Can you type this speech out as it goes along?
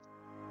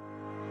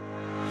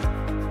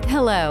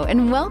Hello,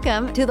 and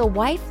welcome to the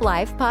Wife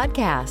Life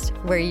Podcast,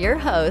 where your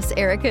hosts,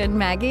 Arika and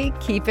Maggie,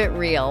 keep it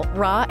real,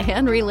 raw,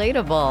 and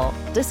relatable,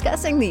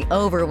 discussing the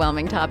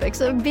overwhelming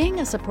topics of being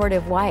a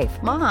supportive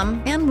wife,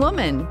 mom, and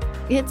woman.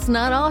 It's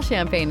not all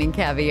champagne and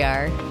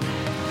caviar.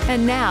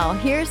 And now,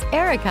 here's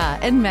Arika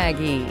and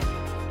Maggie.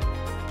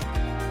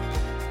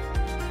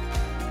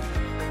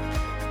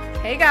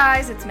 Hey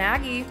guys, it's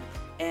Maggie.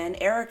 And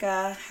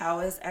Arika,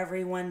 how is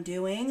everyone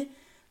doing?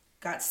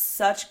 Got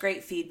such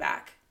great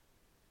feedback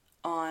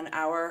on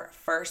our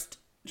first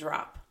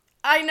drop.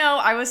 I know,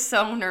 I was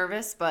so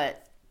nervous,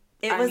 but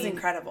It was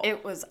incredible.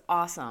 It was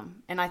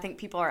awesome. And I think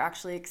people are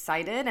actually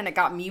excited, and it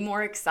got me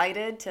more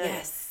excited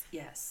to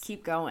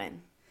keep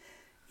going.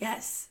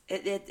 Yes,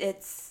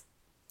 it's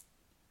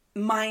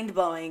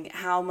mind-blowing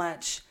how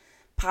much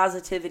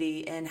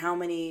positivity and how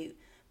many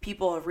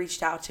people have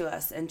reached out to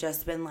us and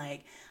just been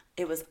like,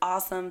 it was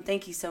awesome,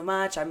 thank you so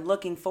much, I'm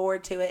looking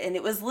forward to it. And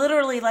it was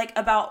literally like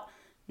about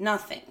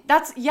nothing.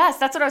 That's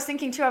what I was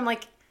thinking too. I'm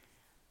like,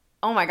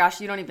 oh my gosh,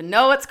 you don't even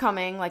know what's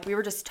coming. Like, we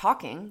were just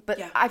talking. But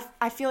yeah.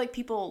 I feel like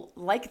people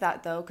like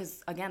that, though,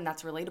 because, again,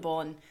 that's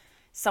relatable. And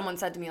someone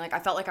said to me, like, I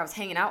felt like I was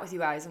hanging out with you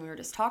guys and we were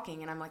just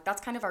talking. And I'm like, that's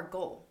kind of our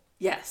goal.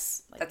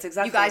 Yes, like, that's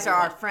exactly you guys are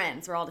our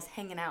friends. We're all just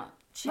hanging out,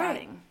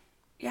 chatting. Right.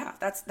 Yeah,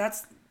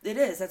 it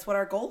is. That's what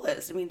our goal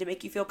is. I mean, to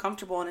make you feel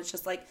comfortable. And it's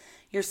just like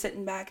you're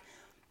sitting back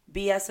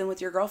BSing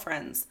with your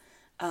girlfriends.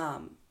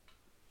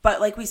 But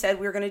like we said,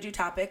 we were going to do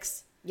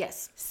topics.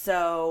 Yes.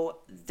 So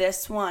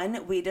this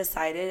one, we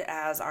decided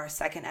as our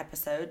second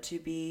episode to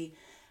be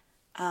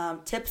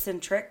tips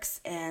and tricks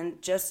and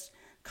just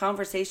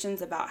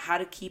conversations about how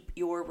to keep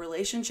your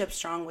relationship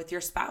strong with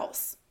your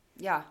spouse.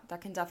 Yeah, that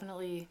can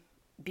definitely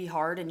be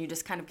hard, and you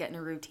just kind of get in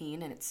a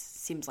routine, and it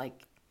seems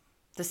like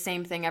the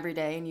same thing every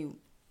day, and you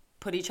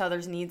put each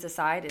other's needs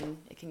aside, and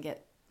it can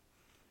get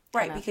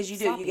right, because you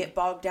get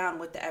bogged down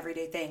with the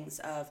everyday things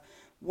of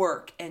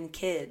work and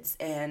kids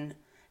and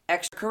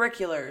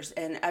extracurriculars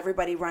and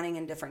everybody running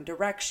in different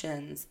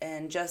directions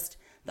and just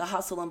the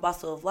hustle and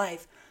bustle of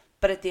life.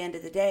 But at the end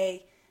of the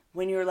day,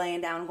 when you're laying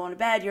down and going to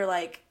bed, you're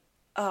like,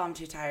 oh, I'm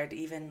too tired to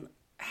even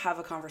have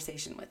a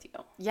conversation with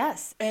you.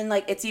 Yes. And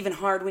like, it's even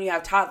hard when you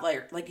have a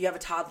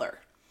toddler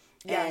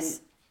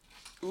yes.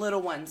 and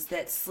little ones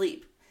that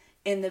sleep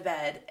in the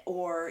bed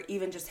or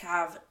even just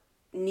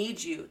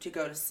need you to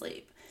go to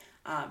sleep.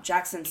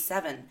 Jackson's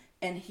 7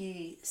 and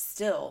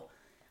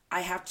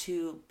I have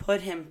to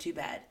put him to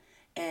bed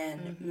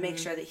and make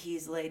sure that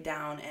he's laid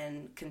down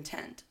and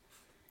content.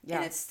 Yeah.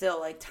 And it's still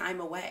like time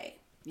away.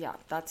 Yeah,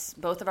 that's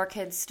both of our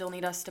kids still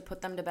need us to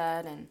put them to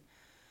bed, and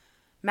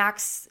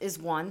Max is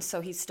 1, so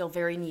he's still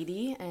very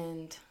needy,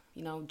 and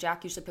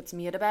Jack usually puts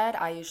me to bed.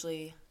 I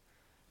usually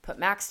put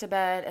Max to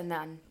bed, and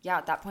then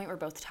at that point we're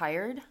both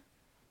tired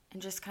and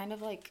just kind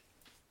of like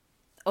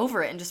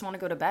over it and just want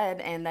to go to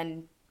bed, and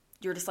then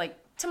you're just like,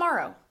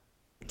 tomorrow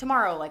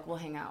like we'll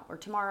hang out, or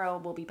tomorrow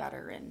we'll be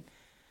better. And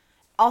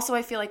also,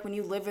 I feel like when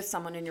you live with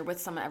someone and you're with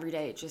someone every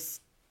day,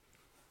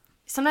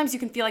 sometimes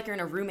you can feel like you're in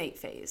a roommate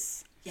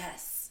phase.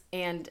 Yes.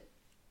 And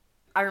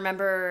I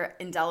remember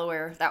in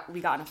Delaware that we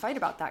got in a fight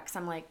about that, because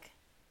I'm like,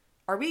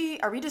 are we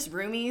just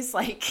roomies?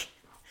 Like,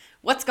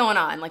 what's going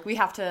on? Like, we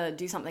have to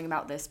do something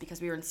about this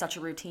because we were in such a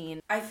routine.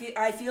 I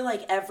feel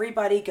like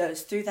everybody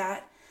goes through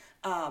that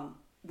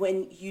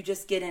when you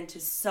just get into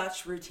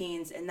such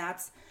routines, and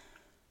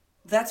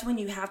that's when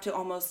you have to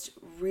almost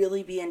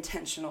really be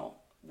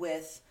intentional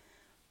with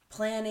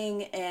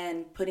planning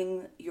and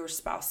putting your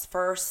spouse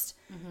first,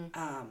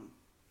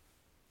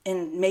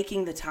 and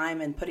making the time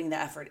and putting the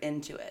effort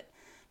into it.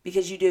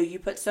 Because you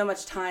put so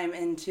much time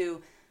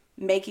into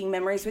making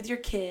memories with your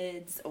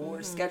kids or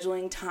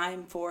scheduling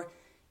time for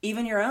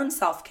even your own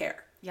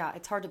self-care. Yeah,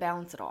 it's hard to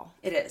balance it all.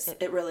 It is.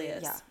 It really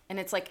is. Yeah, and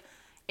it's like,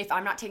 if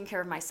I'm not taking care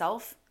of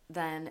myself,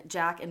 then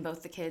Jack and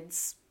both the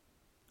kids,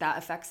 that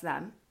affects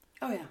them.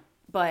 Oh, yeah.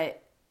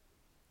 But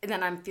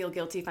then I feel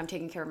guilty if I'm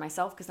taking care of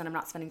myself, because then I'm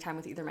not spending time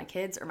with either my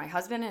kids or my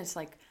husband. And it's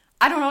like,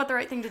 I don't know what the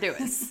right thing to do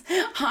is.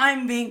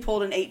 I'm being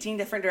pulled in 18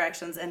 different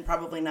directions, and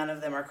probably none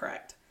of them are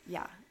correct.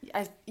 Yeah.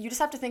 You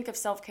just have to think of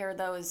self-care,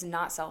 though, as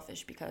not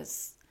selfish,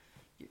 because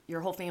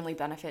your whole family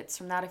benefits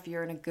from that if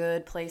you're in a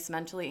good place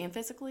mentally and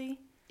physically.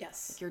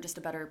 Yes. You're just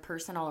a better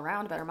person all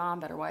around, a better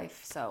mom, better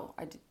wife. So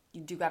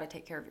you do got to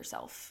take care of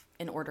yourself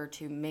in order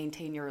to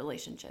maintain your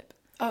relationship.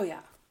 Oh,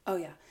 yeah. Oh,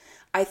 yeah.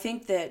 I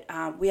think that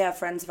we have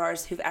friends of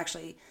ours who've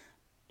actually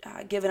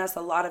given us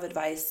a lot of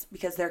advice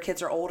because their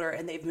kids are older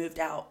and they've moved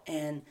out.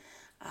 And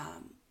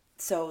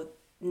so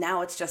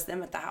now it's just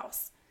them at the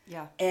house.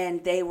 Yeah.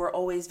 And they were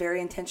always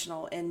very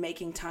intentional in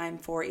making time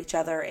for each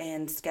other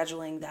and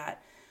scheduling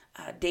that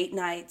date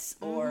nights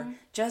or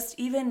just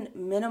even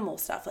minimal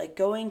stuff like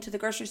going to the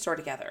grocery store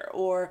together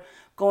or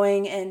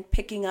going and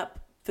picking up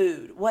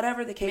food,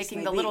 whatever the case may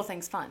be. Making the little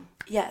things fun.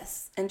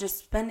 Yes, and just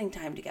spending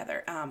time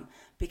together.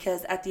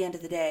 Because at the end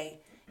of the day,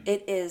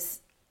 it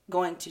is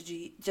going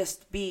to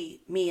just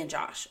be me and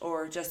Josh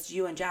or just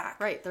you and Jack.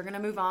 Right. They're going to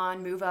move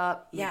on, move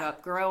up,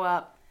 grow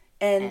up.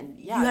 And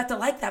you have to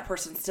like that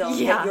person still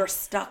that you're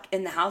stuck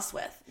in the house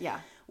with. Yeah.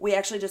 We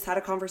actually just had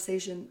a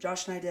conversation,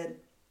 Josh and I did,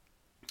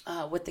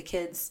 with the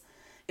kids.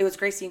 It was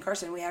Gracie and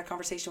Carson. We had a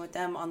conversation with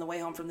them on the way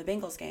home from the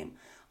Bengals game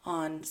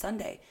on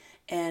Sunday.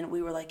 And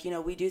we were like,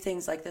 we do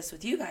things like this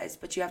with you guys,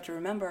 but you have to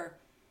remember,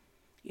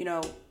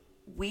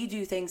 we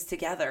do things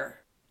together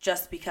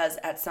just because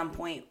at some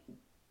point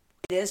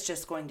it is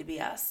just going to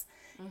be us.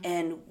 Mm-hmm.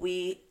 And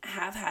we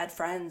have had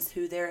friends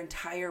who their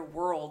entire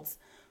worlds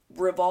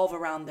revolve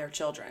around their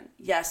children.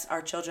 Yes,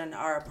 our children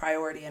are a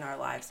priority in our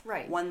lives.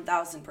 Right.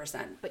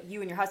 1,000%. But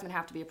you and your husband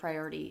have to be a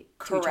priority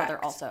to Correct. each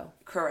other also.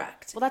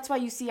 Correct. Well, that's why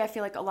you see, I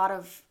feel like a lot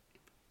of,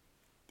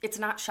 it's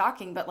not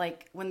shocking, but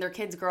like when their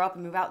kids grow up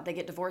and move out, they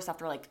get divorced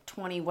after like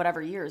 20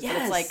 whatever years. Yes.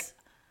 But it's like,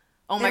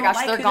 oh my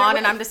gosh, they're gone.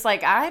 And I'm just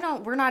like, I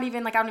don't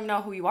even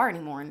know who you are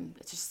anymore. And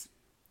it's just,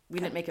 we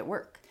didn't make it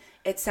work.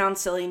 It sounds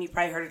silly and you've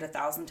probably heard it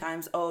 1,000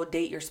 times. Oh,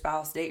 date your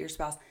spouse, date your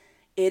spouse.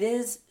 It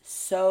is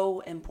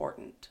so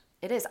important.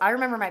 It is. I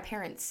remember my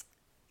parents,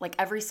 like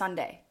every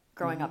Sunday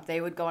growing up,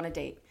 they would go on a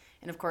date.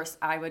 And of course,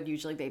 I would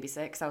usually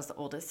babysit because I was the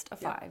oldest of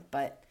 5.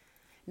 But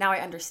now I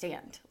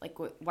understand like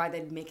why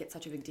they'd make it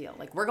such a big deal.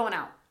 Like we're going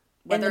out.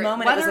 In the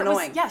moment, it was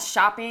annoying. Yes,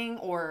 shopping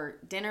or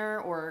dinner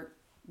or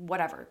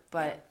whatever.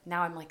 But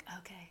now I'm like,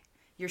 okay,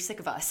 you're sick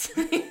of us.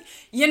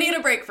 You need a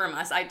break from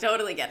us. I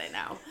totally get it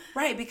now.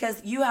 Right,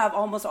 because you have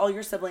almost all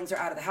your siblings are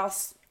out of the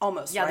house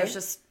almost, yeah, right? There's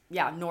just,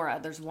 Nora,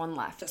 there's one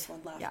left. Just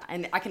one left. Yeah,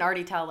 and I can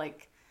already tell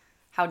like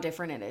how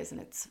different it is, and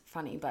it's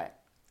funny. But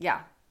yeah,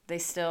 they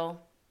still,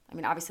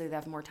 obviously they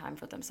have more time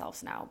for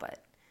themselves now,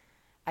 but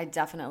I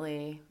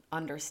definitely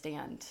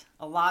understand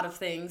a lot of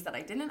things that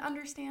I didn't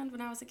understand when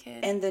I was a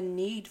kid. And the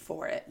need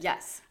for it.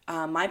 Yes.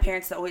 My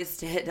parents always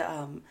did,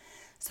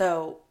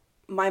 so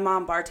my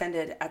mom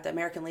bartended at the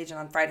American Legion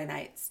on Friday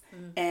nights.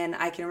 Mm. And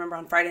I can remember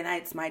on Friday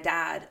nights, my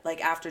dad,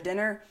 like after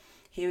dinner,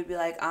 he would be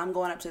like, I'm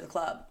going up to the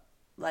club.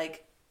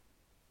 Like,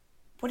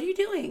 what are you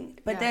doing?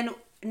 But then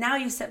now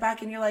you sit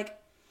back and you're like,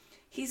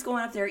 he's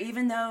going up there,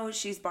 even though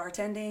she's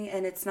bartending,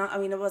 and it's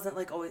not, it wasn't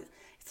like always,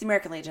 it's the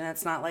American Legion,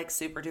 it's not like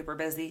super duper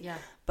busy. Yeah.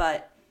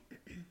 But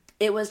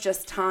it was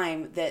just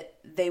time that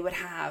they would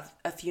have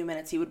a few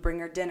minutes. He would bring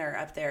her dinner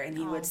up there, and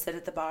he would sit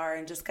at the bar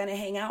and just kind of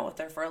hang out with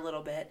her for a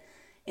little bit.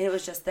 And it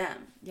was just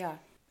them. Yeah.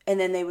 And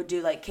then they would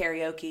do like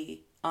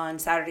karaoke on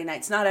Saturday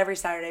nights. Not every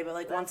Saturday, but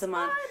like once a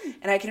month. Fun.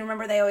 And I can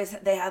remember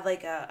they had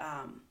like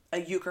a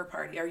euchre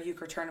party or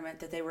euchre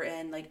tournament that they were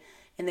in, like,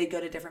 and they'd go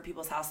to different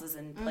people's houses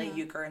and play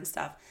euchre and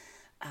stuff.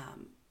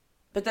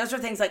 But those are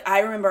things like I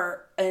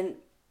remember, and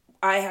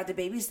I had to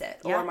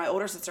babysit, or my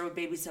older sister would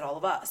babysit all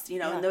of us,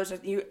 and those are,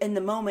 you in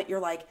the moment you're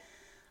like,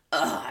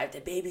 ugh, I have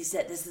to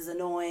babysit, this is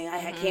annoying,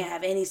 I can't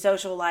have any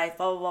social life,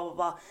 blah, blah, blah, blah,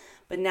 blah.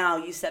 But now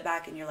you sit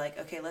back and you're like,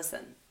 okay,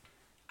 listen,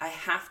 I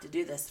have to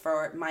do this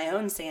for my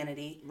own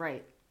sanity.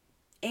 Right.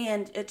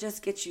 And it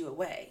just gets you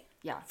away.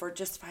 Yeah. For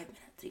just 5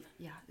 minutes even.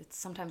 Yeah. It's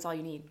sometimes all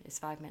you need is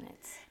 5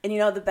 minutes. And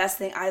the best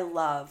thing I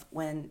love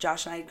when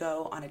Josh and I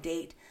go on a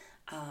date,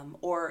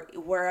 or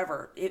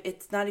wherever,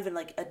 it's not even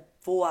like a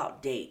full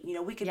out date.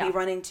 We could be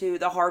running to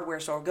the hardware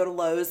store, go to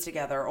Lowe's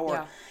together,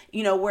 or,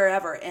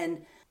 wherever.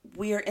 And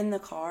we are in the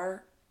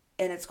car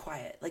and it's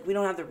quiet. Like we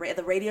don't have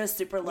the radio is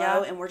super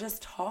low and we're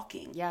just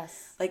talking.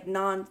 Yes. Like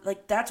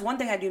that's one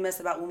thing I do miss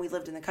about when we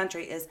lived in the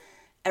country is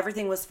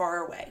everything was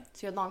far away.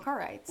 So you had long car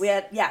rides. We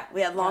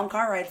had long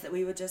car rides that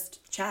we would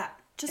just chat.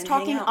 Just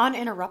talking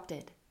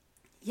uninterrupted.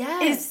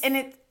 Yes.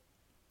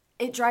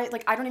 It drives,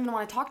 like I don't even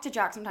want to talk to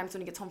Jack sometimes when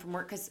he gets home from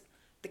work because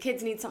the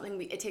kids need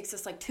something. It takes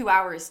us like 2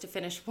 hours to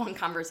finish one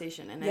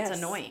conversation, and it's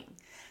annoying.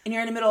 And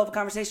you're in the middle of a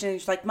conversation, and you're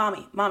just like,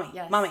 mommy, mommy,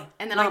 mommy.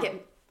 And then I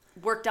get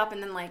worked up,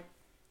 and then like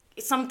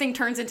something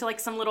turns into like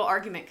some little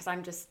argument because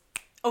I'm just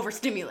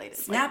overstimulated.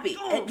 Snappy.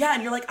 Like,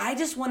 and you're like, I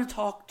just want to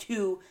talk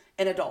to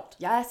an adult.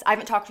 Yes, I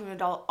haven't talked to an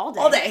adult all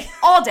day.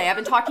 All day. I've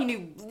been talking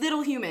to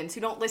little humans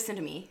who don't listen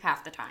to me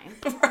half the time.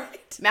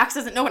 Right. Max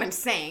doesn't know what I'm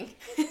saying.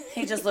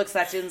 He just looks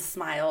at you and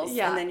smiles.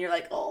 Yeah. And then you're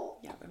like, oh.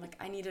 Yeah, I'm like,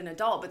 I need an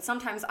adult. But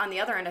sometimes on the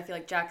other end, I feel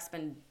like Jack's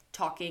been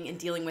talking and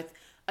dealing with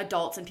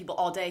adults and people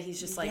all day. He's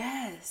just like,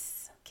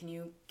 yes. Can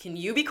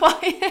you be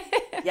quiet?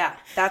 Yeah,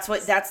 that's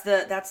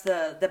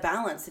the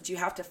balance that you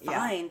have to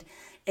find.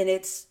 Yeah. And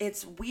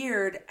it's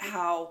weird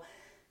how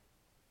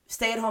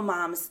stay-at-home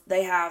moms,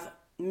 they have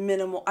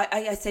minimal,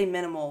 I say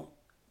minimal,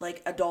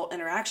 like adult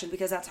interaction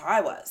because that's how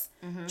I was.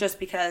 Mm-hmm. Just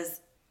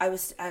because I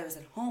was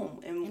at home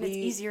and it's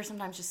easier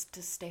sometimes just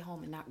to stay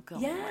home and not go.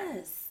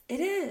 Yes, it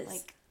is.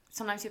 Like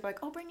sometimes people are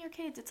like, oh, bring your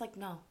kids. It's like,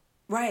 no.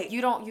 Right.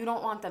 You don't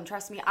want them.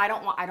 Trust me.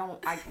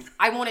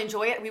 I won't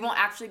enjoy it. We won't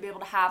actually be able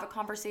to have a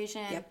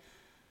conversation. Yep.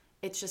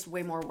 It's just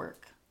way more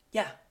work.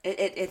 Yeah,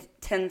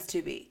 it tends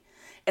to be.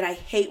 And I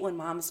hate when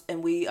moms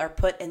and we are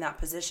put in that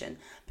position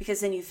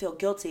because then you feel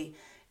guilty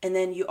and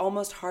then you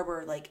almost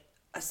harbor like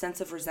a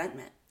sense of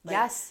resentment. Like,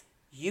 yes.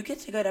 You get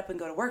to get up and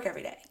go to work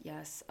every day.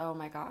 Yes. Oh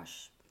my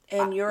gosh.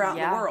 And you're out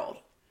in the world.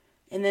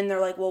 And then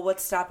they're like, well,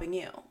 what's stopping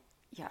you?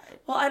 Yeah.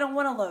 Well, I don't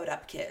want to load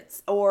up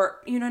kids.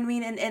 Or, you know what I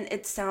mean? And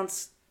it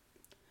sounds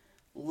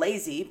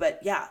lazy, but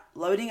yeah,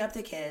 loading up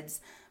the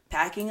kids,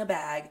 packing a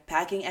bag,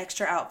 packing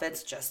extra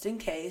outfits just in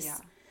case. Yeah.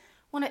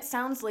 Well, it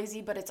sounds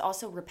lazy, but it's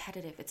also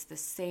repetitive. It's the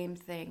same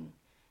thing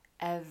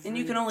every day. And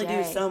you can only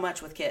do so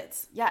much with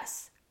kids.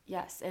 Yes.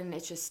 And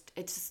it's just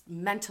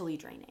mentally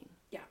draining.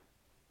 Yeah.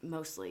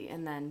 Mostly.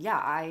 And then,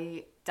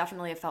 I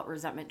definitely have felt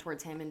resentment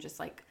towards him and just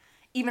like,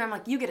 even I'm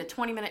like, you get a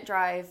 20-minute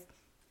drive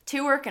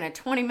to work and a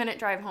 20-minute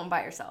drive home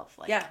by yourself.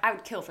 Like, I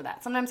would kill for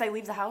that. Sometimes I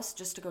leave the house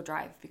just to go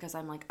drive because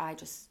I'm like,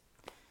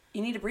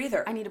 you need a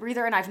breather. I need a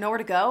breather and I have nowhere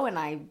to go.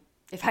 And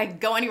if I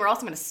go anywhere else,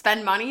 I'm going to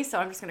spend money. So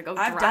I'm just going to go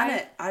drive. I've done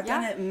it. I've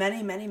done it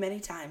many, many, many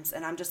times.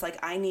 And I'm just like,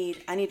 I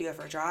need to go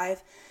for a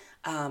drive.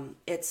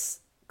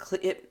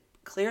 It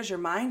clears your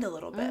mind a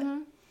little bit.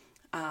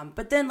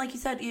 But then, like you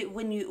said,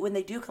 when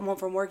they do come home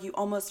from work, you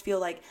almost feel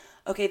like,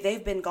 okay,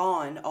 they've been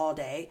gone all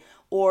day.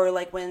 Or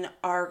like when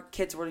our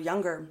kids were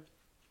younger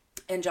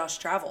and Josh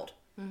traveled.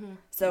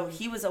 So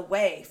he was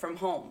away from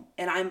home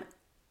and I'm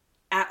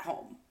at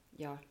home.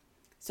 Yeah.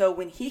 So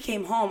when he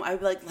came home, I'd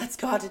be like, let's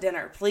go out to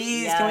dinner.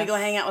 Please, can we go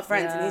hang out with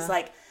friends? Yeah. And he's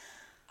like,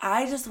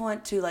 I just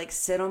want to like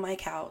sit on my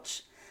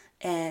couch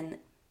and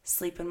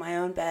sleep in my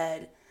own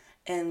bed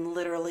and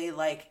literally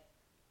like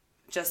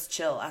just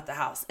chill at the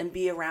house and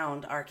be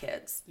around our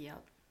kids.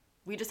 Yep.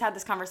 We just had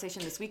this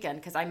conversation this weekend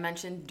because I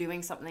mentioned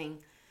doing something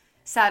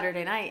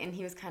Saturday night and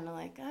he was kind of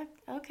like,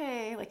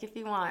 okay, like if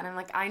you want. And I'm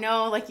like, I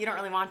know, like you don't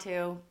really want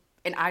to.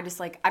 And I just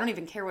like, I don't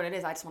even care what it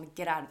is. I just want to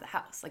get out of the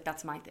house. Like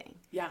that's my thing.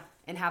 Yeah.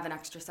 And have an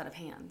extra set of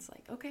hands.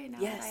 Like, okay, now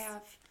that I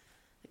have.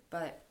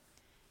 But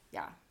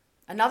yeah.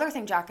 Another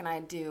thing Jack and I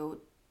do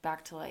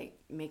back to like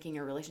making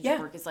your relationship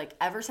work is like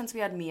ever since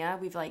we had Mia,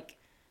 we've like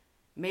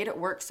made it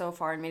work so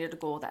far and made it a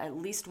goal that at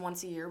least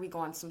once a year we go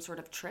on some sort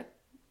of trip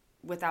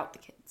without the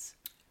kids.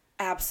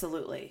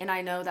 Absolutely. And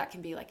I know that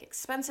can be like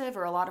expensive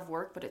or a lot of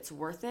work, but it's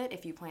worth it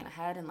if you plan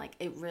ahead. And like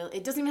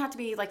it doesn't even have to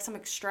be like some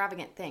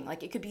extravagant thing.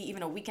 Like it could be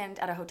even a weekend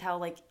at a hotel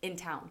like in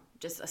town,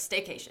 just a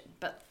staycation.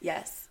 But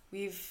yes,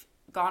 we've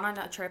gone on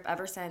a trip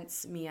ever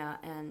since Mia,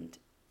 and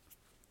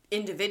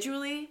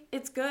individually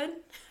it's good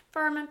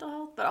for our mental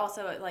health, but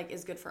also it like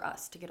is good for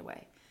us to get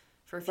away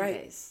for a few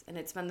days. And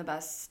it's been the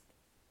best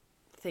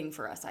thing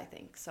for us, I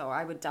think. So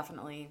I would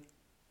definitely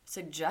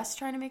suggest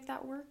trying to make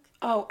that work.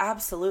 Oh,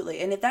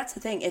 absolutely. And if that's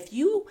the thing, if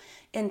you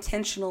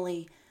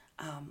intentionally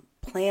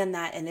plan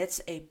that and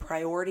it's a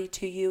priority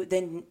to you,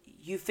 then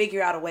you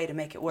figure out a way to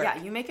make it work. Yeah,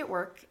 you make it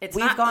work. We've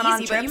gone on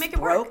trips, but you make it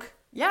broke. Work.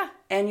 Yeah.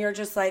 And you're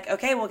just like,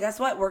 okay, well, guess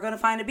what? We're going to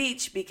find a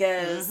beach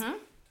because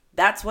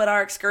that's what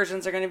our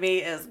excursions are going to be,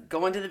 is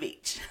going to the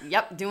beach.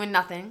 Yep, doing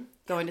nothing,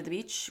 going to the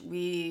beach.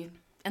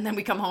 And then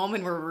we come home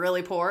and we're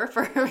really poor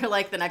for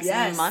like the next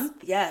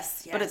month.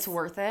 Yes. But it's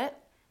worth it.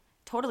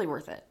 Totally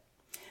worth it.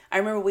 I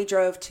remember we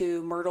drove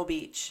to Myrtle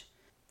Beach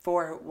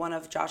for one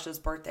of Josh's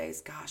birthdays.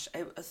 Gosh,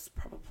 it was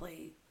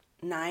probably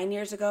 9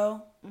 years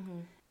ago.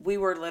 We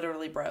were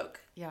literally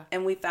broke. Yeah.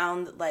 And we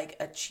found like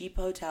a cheap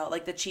hotel,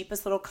 like the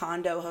cheapest little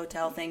condo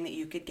hotel thing that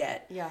you could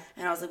get. Yeah.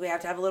 And I was like, we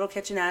have to have a little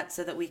kitchenette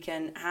so that we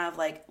can have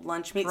like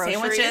lunch meat Groceries.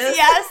 sandwiches.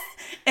 Yes.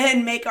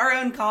 And make our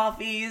own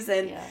coffees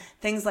and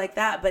things like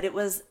that. But it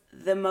was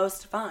the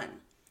most fun.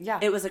 Yeah.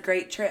 It was a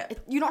great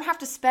trip. You don't have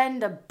to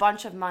spend a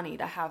bunch of money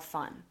to have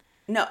fun.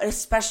 No,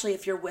 especially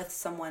if you're with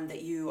someone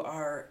that you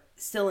are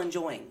still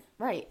enjoying.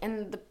 Right.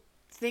 And the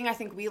thing I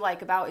think we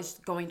like about is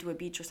going to a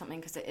beach or something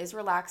because it is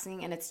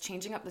relaxing and it's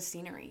changing up the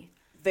scenery.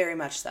 Very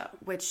much so.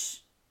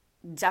 Which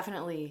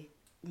definitely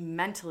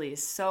mentally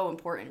is so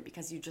important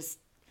because you just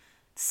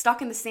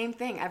stuck in the same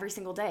thing every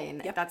single day.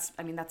 And that's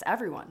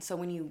everyone. So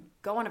when you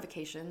go on a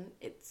vacation,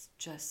 it's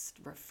just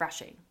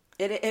refreshing.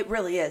 It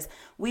really is.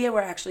 We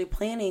were actually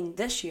planning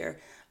this year,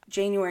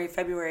 January,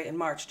 February, and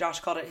March. Josh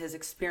called it his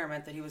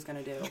experiment that he was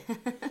going to do.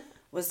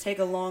 Was take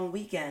a long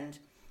weekend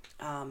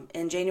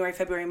in January,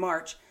 February,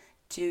 March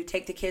to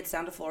take the kids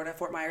down to Florida,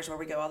 Fort Myers, where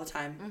we go all the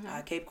time,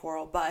 Cape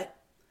Coral. But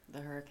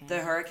the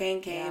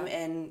hurricane came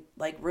and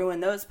like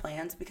ruined those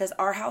plans because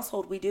our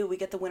household, we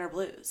get the winter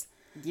blues.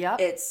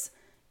 Yep. It's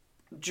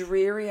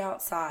dreary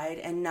outside,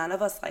 and none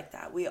of us like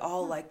that. We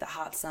all like the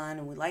hot sun,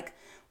 and we like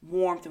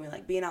warmth, and we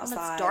like being outside.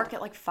 Well, it's dark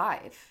at like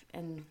 5,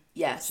 and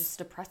it's just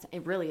depressing.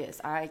 It really is.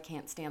 I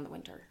can't stand the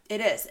winter. It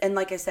is. And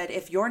like I said,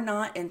 if you're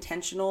not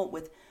intentional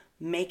with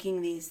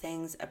making these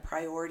things a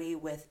priority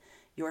with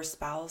your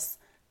spouse,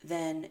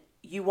 then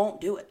you won't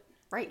do it.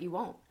 Right, you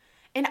won't.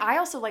 And I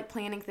also like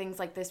planning things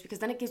like this because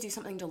then it gives you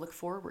something to look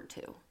forward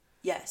to.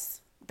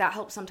 Yes. That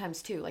helps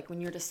sometimes too. Like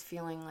when you're just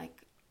feeling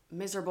like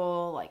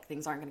miserable, like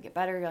things aren't going to get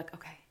better, you're like,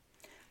 okay.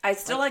 I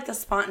still like the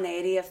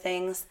spontaneity of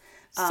things.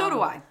 So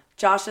do I.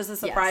 Josh is a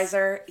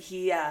surpriser. Yes.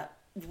 He,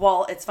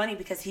 it's funny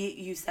because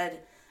you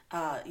said,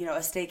 a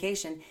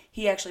staycation.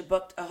 He actually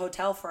booked a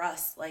hotel for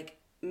us like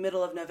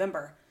middle of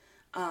November.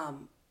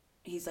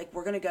 He's like,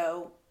 we're going to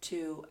go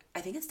to,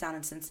 I think it's down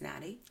in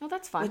Cincinnati. Oh,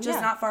 that's fun. Which is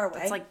not far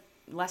away. It's like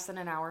less than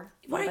an hour.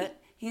 Right.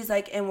 He's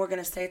like, and we're going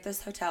to stay at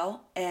this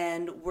hotel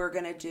and we're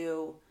going to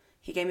do,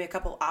 he gave me a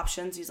couple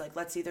options. He's like,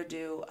 let's either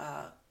do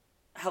a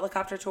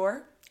helicopter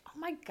tour. Oh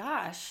my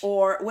gosh.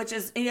 Or, which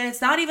is,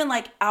 it's not even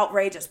like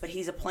outrageous, but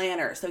he's a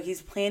planner. So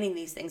he's planning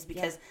these things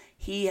because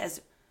he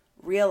has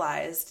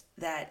realized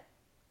that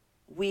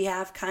we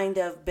have kind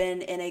of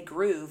been in a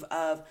groove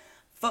of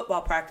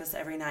football practice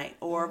every night,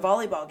 or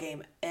volleyball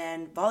game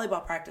and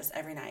volleyball practice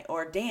every night,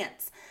 or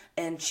dance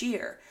and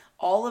cheer.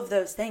 All of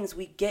those things,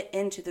 we get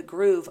into the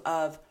groove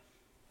of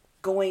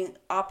going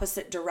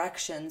opposite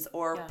directions,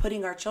 or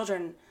putting our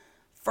children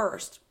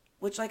first,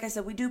 which, like I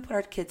said, we do put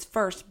our kids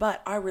first,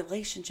 but our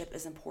relationship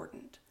is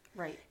important.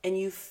 Right. And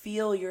you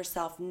feel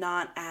yourself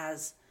not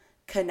as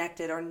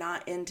connected or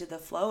not into the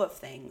flow of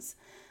things.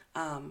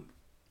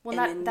 Well,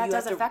 that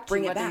does affect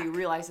you whether you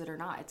realize it or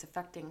not. It's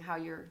affecting how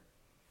your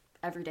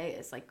everyday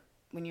is. Like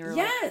when you're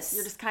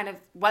you're just kind of,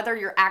 whether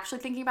you're actually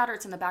thinking about it or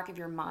it's in the back of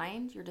your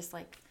mind, you're just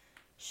like,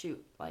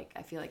 shoot, like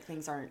I feel like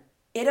things aren't.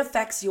 It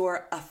affects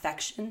your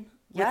affection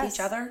with each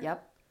other.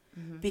 Yep.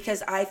 Mm-hmm.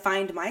 Because I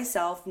find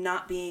myself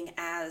not being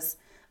as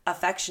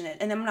affectionate,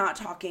 and I'm not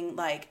talking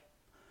like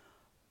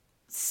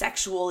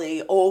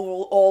sexually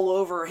all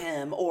over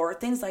him or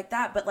things like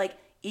that, but like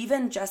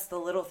even just the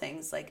little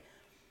things, like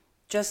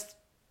just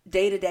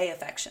day-to-day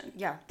affection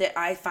that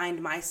I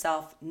find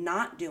myself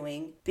not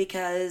doing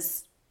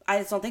because I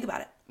just don't think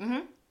about it. Mm-hmm.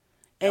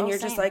 And you're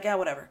just like, yeah,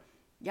 whatever.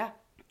 Yeah.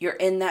 You're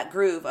in that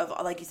groove of,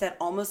 like you said,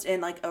 almost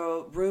in like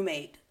a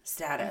roommate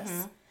status.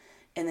 Mm-hmm.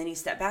 And then you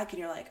step back and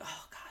you're like,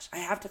 oh gosh, I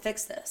have to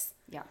fix this.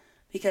 Yeah.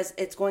 Because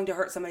it's going to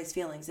hurt somebody's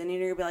feelings. And you're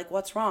going to be like,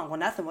 what's wrong? Well,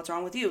 nothing. What's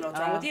wrong with you? What's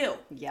wrong with you?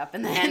 Yep.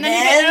 And then you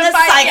get in a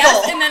fight. Cycle.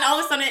 Yes, and then all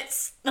of a sudden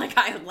it's like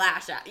I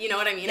lash at. You know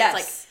what I mean? Yes.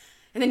 It's like,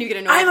 and then you get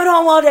annoyed. I'm at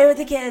home all day with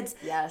the kids.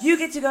 Yes. You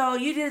get to go.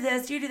 You do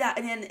this. You do that.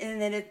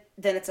 And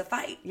then it's a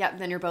fight. Yeah.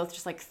 Then you're both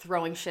just like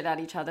throwing shit at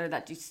each other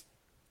that just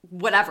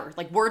whatever,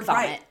 like word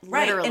vomit.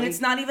 Right. Literally. And it's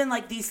not even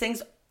like these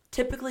things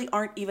typically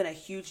aren't even a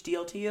huge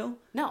deal to you.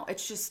 No,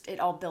 it's just it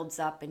all builds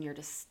up, and you're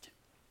just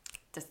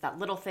that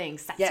little thing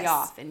sets you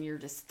off, and you're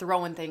just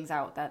throwing things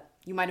out that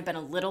you might have been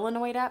a little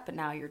annoyed at, but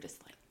now you're just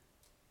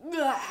like,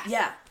 ugh.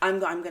 Yeah, I'm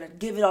going to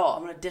give it all.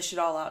 I'm going to dish it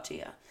all out to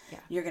you. Yeah.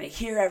 You're going to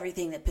hear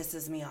everything that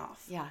pisses me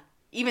off. Yeah.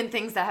 Even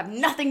things that have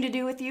nothing to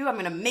do with you, I'm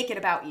going to make it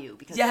about you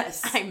because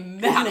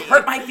I'm mad at you.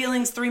 Hurt my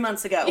feelings 3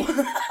 months ago. Do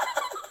you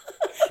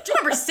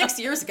remember 6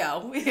 years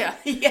ago? Yeah.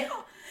 Yeah.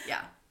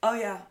 Yeah. Oh,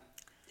 yeah.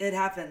 It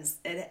happens.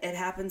 It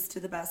happens to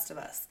the best of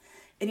us.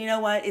 And you know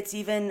what? It's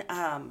even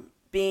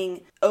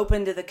being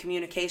open to the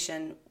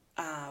communication.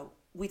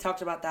 We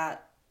talked about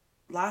that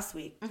last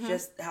week. Mm-hmm.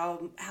 Just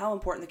how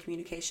important the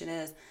communication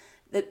is.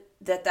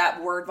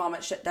 That word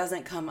vomit shit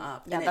doesn't come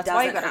up. Yeah, and that's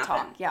why you got to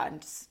talk. Yeah,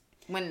 and just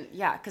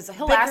because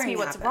he'll ask me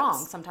what's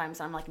wrong sometimes.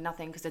 And I'm like,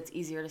 nothing, because it's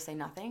easier to say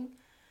nothing.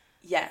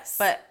 Yes.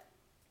 But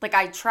like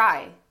I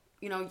try.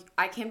 You know,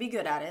 I can be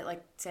good at it,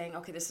 like saying,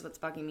 okay, this is what's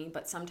bugging me.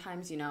 But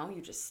sometimes, you know,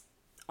 you just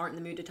aren't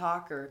in the mood to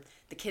talk, or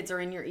the kids are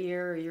in your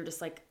ear, or you're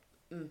just like,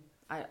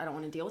 I don't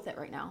want to deal with it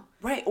right now.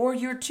 Right, or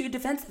you're too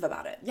defensive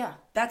about it. Yeah.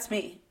 That's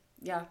me.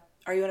 Yeah.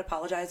 Are you an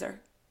apologizer?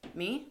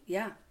 Me?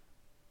 Yeah.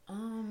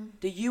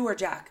 Do you or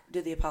Jack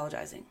do the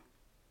apologizing?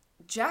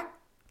 Jack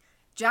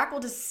will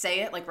just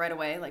say it like right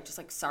away, like just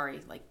like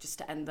sorry, like just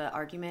to end the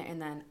argument,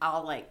 and then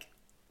I'll like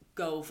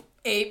go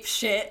ape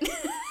shit.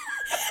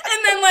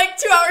 And then like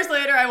 2 hours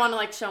later I want to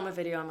like show him a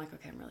video. I'm like,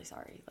 okay, I'm really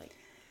sorry. Like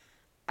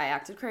I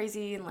acted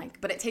crazy, and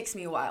like, but it takes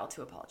me a while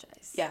to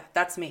apologize. Yeah,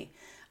 that's me.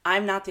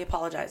 I'm not the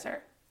apologizer.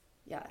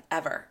 Yeah.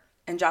 Ever.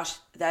 And Josh,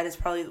 that is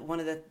probably one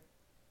of the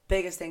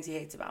biggest things he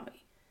hates about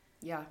me.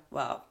 Yeah.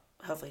 Well,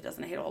 hopefully he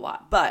doesn't hate it a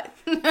lot, but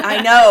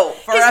I know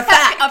for a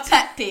fact. A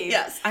pet peeve.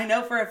 Yes, I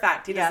know for a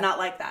fact he does not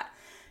like that.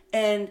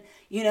 And,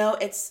 you know,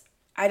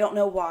 I don't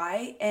know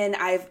why, and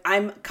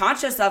I'm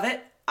conscious of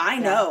it. I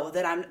know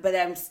that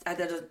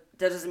that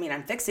doesn't mean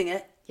I'm fixing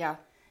it. Yeah.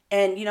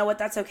 And you know what?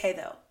 That's okay,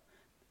 though.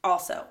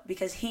 Also,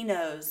 because he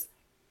knows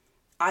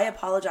I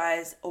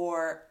apologize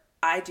or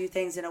I do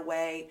things in a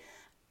way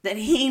that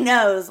he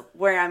knows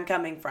where I'm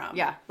coming from.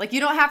 Yeah. Like,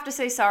 you don't have to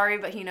say sorry,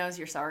 but he knows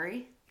you're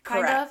sorry.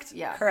 Kind Correct. of.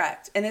 Yeah.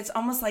 Correct. And it's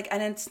almost like,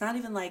 and it's not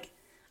even like,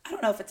 I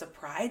don't know if it's a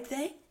pride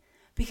thing,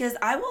 because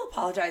I will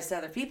apologize to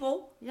other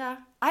people. Yeah.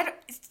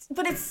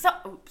 But it's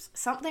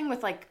something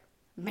with like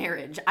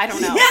marriage. I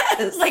don't know.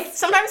 Yes. Like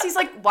sometimes he's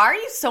like, why are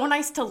you so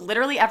nice to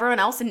literally everyone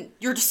else and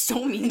you're just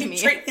so mean to me?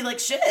 You treat me like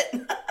shit.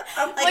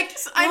 I'm like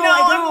I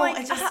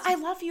know. I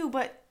love you,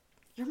 but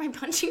you're my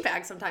punching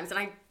bag sometimes.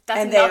 And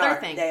that's another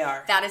thing. They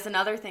are. That is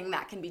another thing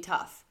that can be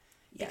tough.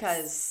 Yes.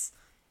 Because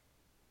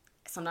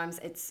sometimes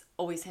it's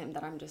always him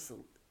that I'm just,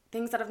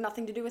 things that have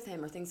nothing to do with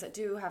him or things that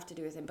do have to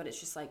do with him. But it's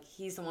just like,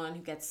 he's the one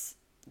who gets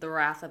the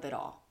wrath of it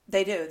all.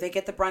 They do. They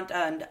get the brunt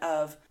end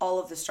of all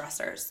of the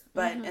stressors.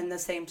 But in the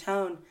same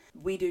tone,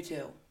 we do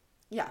too.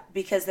 Yeah.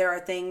 Because there are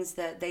things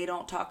that they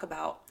don't talk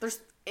about. There's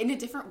in a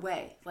different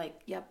way.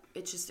 Like, yep.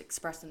 It's just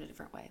expressed in a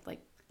different way.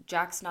 Like,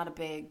 Jack's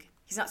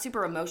he's not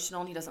super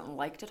emotional, and he doesn't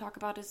like to talk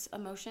about his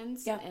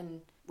emotions. Yeah.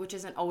 And which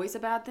isn't always a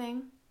bad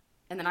thing.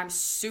 And then I'm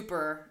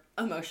super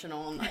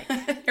emotional and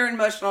like you're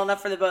emotional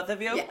enough for the both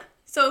of you? Yeah.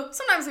 So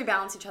sometimes we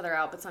balance each other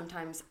out, but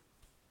sometimes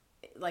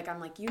like I'm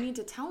like, you need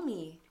to tell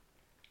me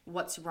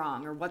what's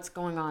wrong or what's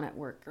going on at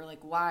work or like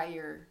why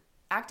you're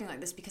acting like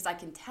this, because I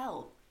can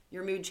tell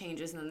your mood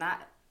changes and then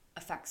that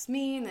affects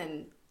me, and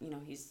then, you know,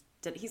 he's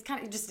he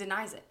just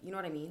denies it. You know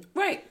what I mean?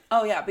 Right.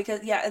 Oh yeah, because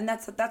and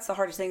that's the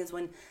hardest thing is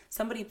when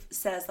somebody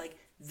says like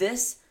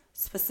this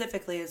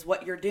specifically is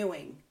what you're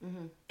doing.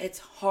 Mm-hmm. It's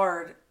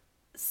hard,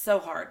 so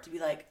hard to be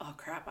like, oh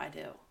crap, I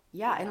do.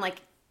 Yeah, and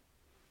like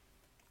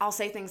I'll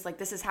say things like,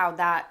 this is how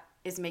that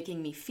is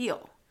making me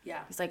feel.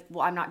 Yeah. He's like,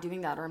 well, I'm not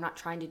doing that, or I'm not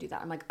trying to do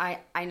that. I'm like,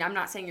 I'm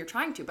not saying you're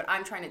trying to, but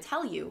I'm trying to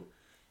tell you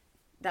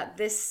that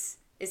this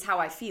is how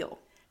I feel.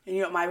 And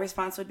you know what my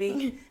response would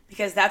be?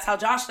 Because that's how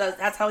Josh does.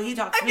 That's how he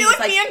talks to me. I feel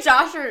like me and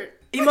Josh are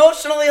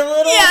emotionally a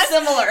little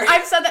similar.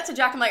 I've said that to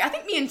Jack. I'm like, I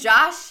think me and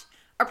Josh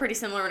are pretty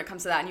similar when it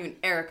comes to that, and you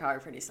and Arika are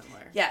pretty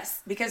similar.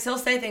 Yes, because he'll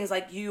say things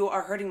like, you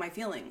are hurting my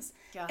feelings.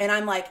 Yeah. And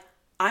I'm like,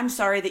 I'm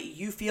sorry that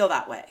you feel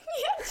that way.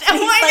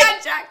 Oh my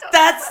God, Jack.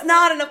 That's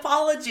not an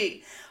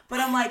apology. But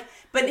I'm like,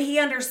 but he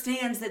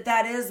understands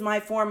that is my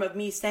form of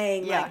me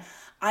saying, like,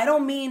 I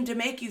don't mean to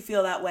make you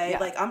feel that way. Yeah.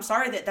 Like, I'm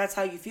sorry that that's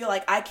how you feel.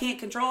 Like, I can't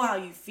control how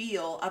you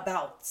feel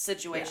about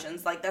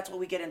situations. Yeah. Like, that's what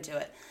we get into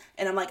it.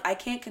 And I'm like, I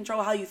can't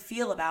control how you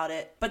feel about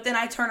it. But then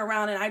I turn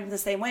around and I'm the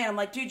same way. And I'm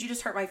like, dude, you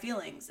just hurt my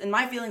feelings. And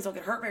my feelings don't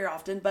get hurt very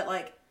often. But,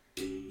 like,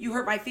 you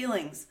hurt my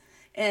feelings.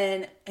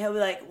 And he'll be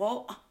like,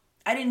 well,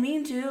 I didn't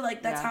mean to.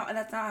 Like, that's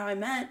not how I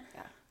meant.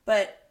 Yeah.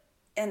 But...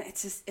 And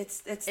it's just,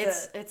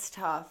 it's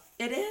tough.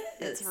 It is.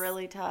 It's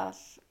really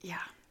tough. Yeah.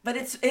 But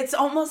it's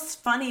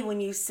almost funny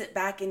when you sit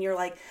back and you're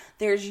like,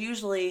 there's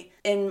usually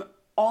in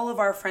all of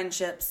our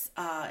friendships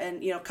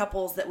and, you know,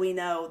 couples that we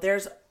know,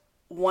 there's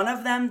one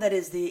of them that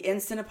is the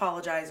instant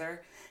apologizer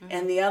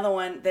and the other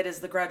one that is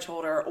the grudge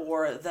holder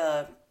or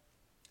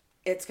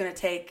it's going to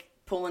take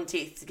pulling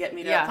teeth to get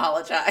me to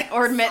apologize.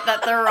 Or admit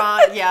that they're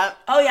wrong. Yeah.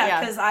 Oh, yeah.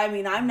 Because, I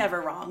mean, I'm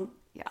never wrong.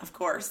 Yeah, of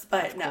course,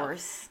 but no.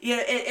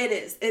 Yeah, it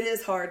is. It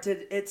is hard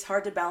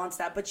to balance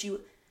that, but you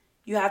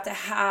have to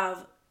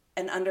have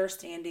an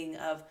understanding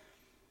of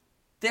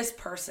this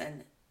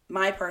person,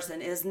 my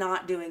person, is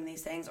not doing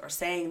these things or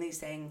saying these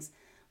things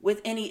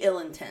with any ill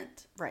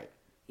intent. Right.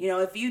 You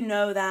know, if you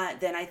know that,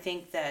 then I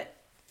think that,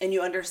 and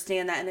you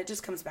understand that, and it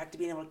just comes back to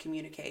being able to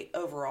communicate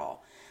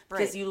overall.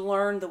 Because you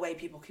learn the way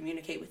people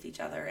communicate with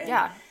each other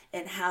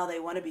and how they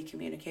want to be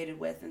communicated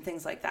with and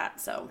things like that.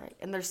 So right.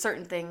 And there's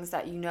certain things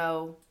that you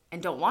know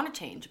and don't want to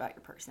change about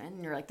your person.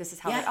 And you're like, this is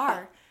how they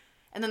are.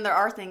 And then there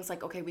are things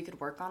like, okay, we could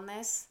work on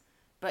this.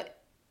 But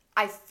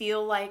I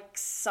feel like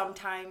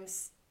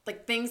sometimes,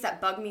 like, things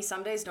that bug me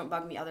some days don't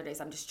bug me other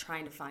days. I'm just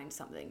trying to find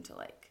something to,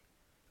 like,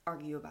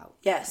 argue about.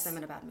 Yes. Because I'm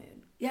in a bad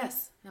mood.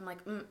 Yes. And I'm like,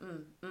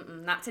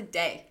 not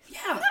today.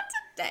 Yeah. Not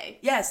today.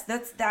 Yes,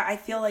 I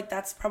feel like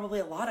that's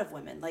probably a lot of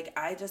women. Like,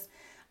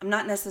 I'm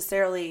not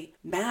necessarily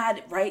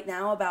mad right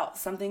now about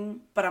something,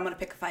 but I'm going to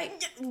pick a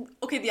fight.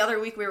 Okay, the other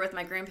week we were with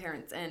my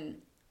grandparents,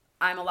 and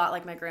I'm a lot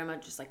like my grandma,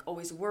 just like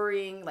always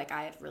worrying. Like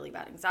I have really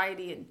bad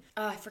anxiety, and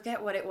I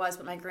forget what it was,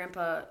 but my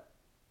grandpa,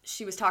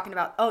 she was talking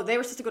about, they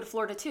were supposed to go to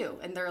Florida too,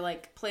 and their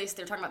like place,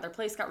 they're talking about their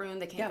place got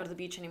ruined, they can't go to the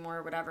beach anymore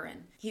or whatever,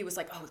 and he was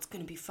like, it's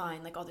gonna be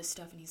fine, like all this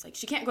stuff, and he's like,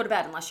 she can't go to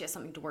bed unless she has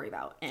something to worry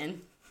about,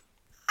 and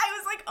I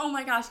was like, oh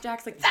my gosh,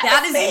 Jack's like,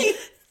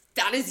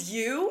 that is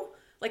you?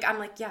 Like, I'm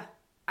like, yeah.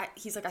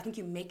 He's like, I think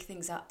you make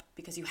things up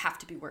because you have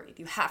to be worried,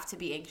 you have to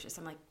be anxious.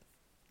 I'm like,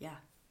 yeah.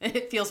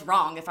 It feels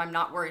wrong if I'm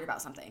not worried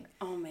about something.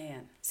 Oh,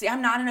 man. See,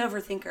 I'm not an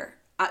overthinker.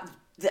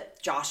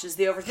 Josh is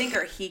the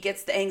overthinker. He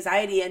gets the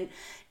anxiety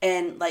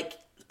and like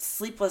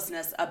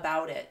sleeplessness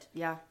about it.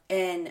 Yeah.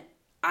 And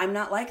I'm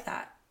not like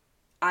that.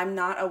 I'm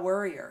not a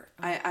worrier.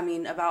 I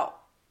mean, about...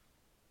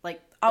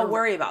 Like, I'll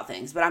worry about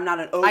things, but I'm not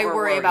an over-worrier. I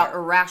worry about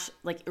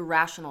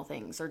irrational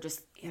things or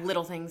just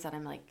little things that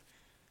I'm like,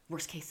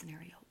 worst case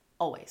scenario.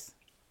 Always.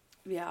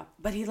 Yeah.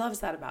 But he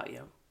loves that about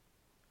you.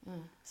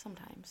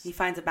 Sometimes. He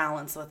finds a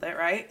balance with it,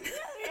 right?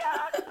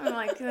 Yeah. I'm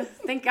like,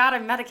 thank God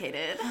I'm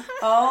medicated.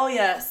 Oh,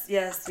 yes.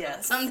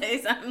 Some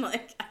days I'm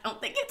like, I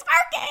don't think it's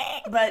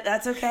working. But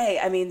that's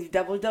okay. I mean, you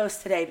double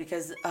dose today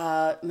because,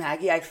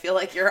 Maggie, I feel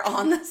like you're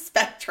on the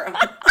spectrum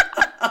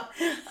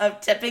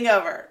of tipping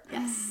over.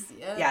 Yes.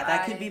 Yeah,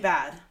 that could be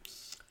bad.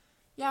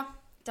 Yeah,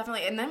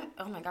 definitely. And then,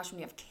 oh my gosh, when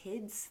you have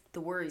kids,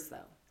 the worries,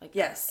 though. Like,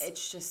 yes.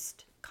 It's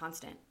just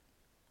constant.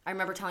 I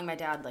remember telling my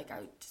dad, like,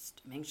 I'm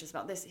anxious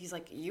about this. He's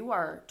like, you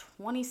are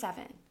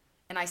 27,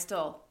 and I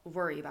still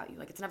worry about you.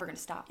 Like, it's never going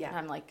to stop. Yeah. And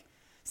I'm, like,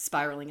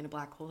 spiraling in a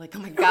black hole. Like, oh,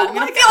 my God, I'm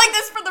going to feel like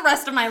this for the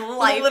rest of my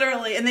life.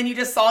 Literally. And then you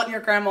just saw it in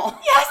your grandma.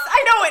 Yes,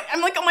 I know it.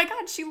 I'm like, oh, my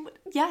God,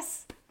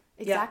 yes,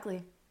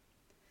 exactly.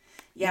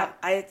 Yeah,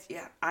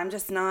 I'm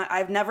just not,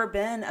 I've never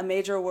been a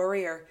major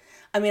worrier.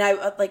 I mean,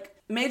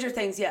 major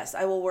things, yes,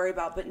 I will worry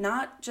about, but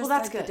not just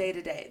like the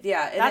day-to-day.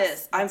 Yeah, it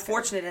is. I'm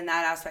fortunate in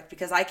that aspect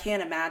because I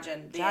can't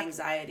imagine the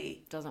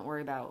anxiety. Doesn't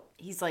worry about,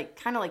 he's like,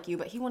 kind of like you,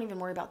 but he won't even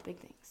worry about the big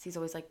things. He's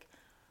always like,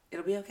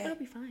 it'll be okay. It'll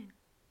be fine.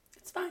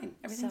 It's fine.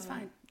 Everything's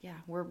fine. Yeah,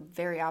 we're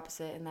very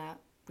opposite in that,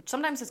 which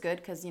sometimes is good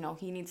because, you know,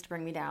 he needs to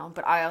bring me down,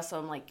 but I also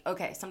am like,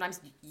 okay, sometimes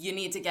you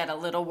need to get a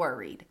little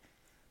worried.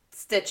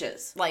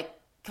 Stitches. Like,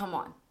 come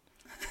on.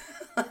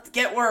 Let's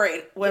get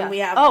worried when we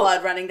have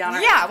blood running down our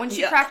head. Yeah, when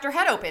she cracked her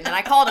head open. And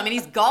I called him, and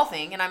he's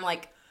golfing, and I'm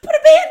like... Put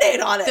a Band-Aid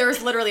on it.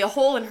 There's literally a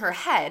hole in her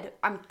head.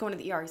 I'm going to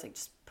the ER. He's like,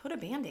 just put a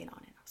Band-Aid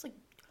on it. I was like,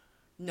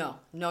 No.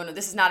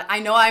 This is not. I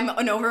know I'm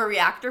an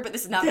overreactor, but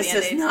this is not Band-Aid.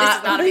 This is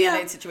not a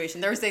Band-Aid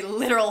situation. There's a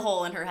literal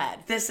hole in her head.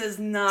 This is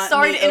not.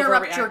 Sorry to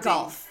interrupt your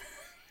golf,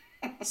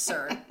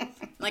 sir.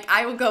 Like,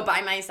 I will go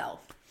by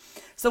myself.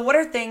 So, what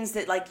are things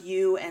that like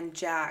you and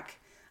Jack?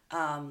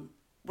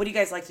 What do you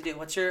guys like to do?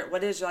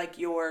 What is like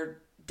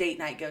your date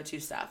night go-to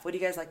stuff? What do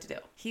you guys like to do?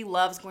 He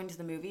loves going to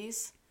the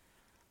movies.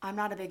 I'm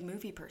not a big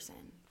movie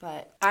person,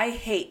 but I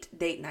hate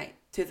date night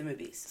to the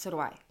movies. So do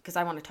I, because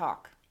I want to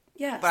talk.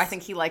 Yes. But I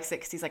think he likes it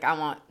because he's like, I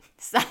want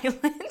silence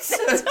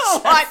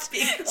to watch.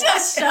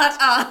 Just shut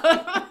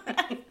up.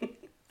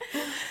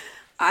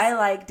 I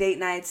like date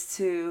nights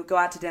to go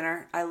out to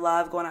dinner. I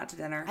love going out to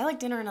dinner. I like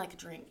dinner and like a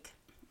drink.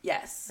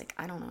 Yes. Like,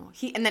 I don't know.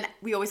 And then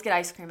we always get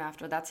ice cream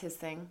after. That's his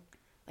thing.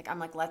 Like, I'm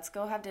like, let's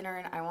go have dinner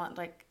and I want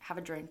like have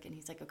a drink. And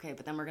he's like, okay,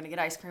 but then we're going to get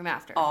ice cream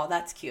after. Oh,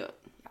 that's cute.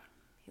 Yeah.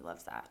 He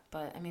loves that.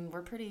 But I mean,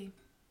 we're pretty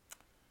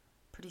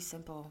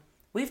simple.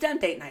 We've done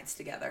date nights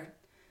together.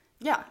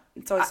 Yeah.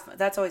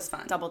 That's always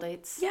fun. Double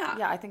dates. Yeah.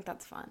 Yeah, I think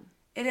that's fun.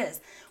 It is.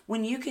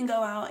 When you can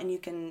go out and you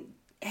can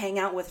hang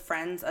out with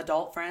friends,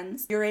 adult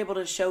friends, you're able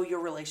to show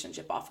your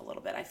relationship off a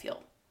little bit, I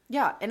feel.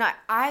 Yeah, and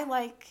I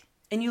like...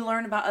 And you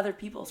learn about other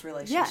people's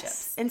relationships.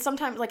 Yes. And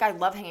sometimes, like, I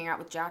love hanging out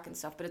with Jack and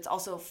stuff, but it's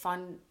also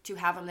fun to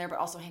have him there, but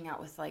also hang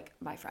out with, like,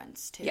 my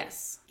friends, too.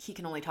 Yes. He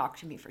can only talk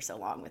to me for so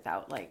long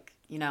without, like,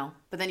 you know.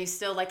 But then he's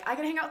still, like, I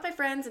can hang out with my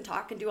friends and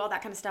talk and do all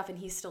that kind of stuff, and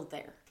he's still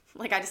there.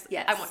 Like,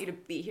 I want you to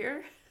be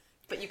here,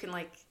 but you can,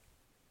 like,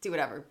 do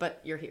whatever, but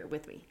you're here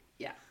with me.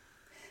 Yeah.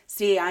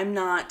 See, I'm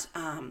not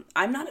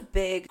a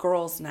big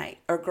girls' night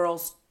or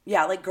girl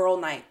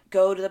night.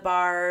 Go to the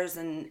bars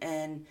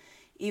and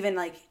even,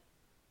 like,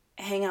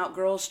 hang out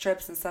girls'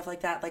 trips and stuff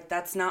like that. Like,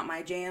 that's not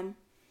my jam.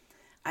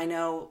 I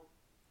know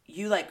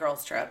you like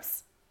girls'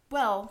 trips.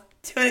 Well,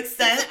 to an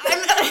extent.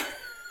 I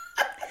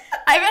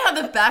haven't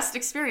had the best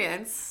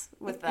experience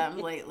with them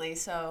lately,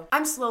 so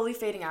I'm slowly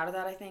fading out of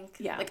that, I think.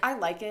 Yeah. Like, I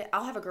like it.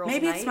 I'll have a girls'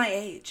 night. Maybe it's my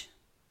age.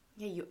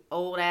 Yeah, you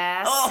old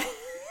ass. Oh,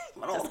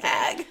 I'm an old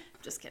hag.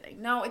 Just kidding.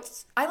 No,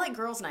 I like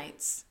girls'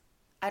 nights.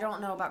 I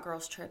don't know about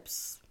girls'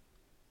 trips.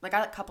 Like,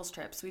 I like couples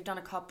trips. We've done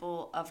a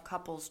couple of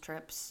couples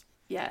trips.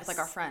 Yes. With, like,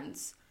 our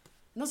friends.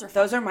 And those are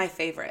fun. Those are my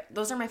favorite.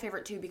 Those are my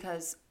favorite, too,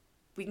 because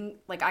we can,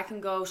 like, I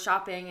can go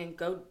shopping and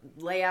go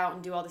lay out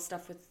and do all this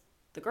stuff with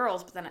the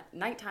girls, but then at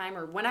nighttime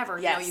or whenever,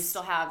 you know, you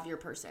still have your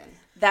person.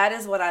 That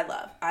is what I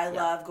love. I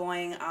love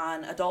going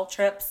on adult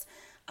trips.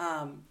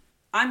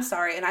 I'm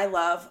sorry, and I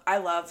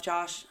love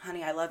Josh,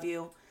 honey, I love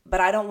you,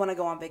 but I don't want to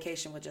go on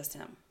vacation with just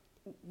him.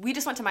 We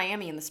just went to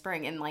Miami in the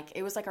spring, and, like,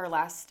 it was, like, our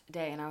last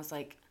day, and I was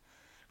like,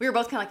 we were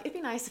both kind of like, it'd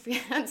be nice if we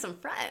had some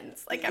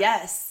friends. Like,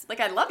 yes.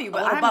 I love you,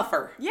 but a little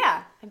buffer.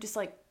 Yeah. I'm just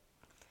like,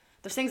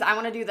 there's things I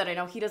want to do that I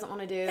know he doesn't want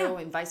to do,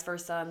 and vice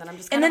versa, and then I'm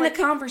just kind of like... And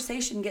then the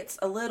conversation gets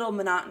a little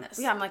monotonous.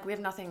 Yeah, I'm like, we have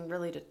nothing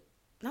really to...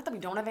 Not that we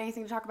don't have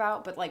anything to talk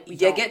about, but, like, we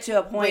don't. You get to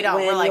a point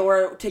when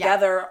you're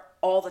together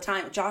all the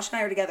time. Josh and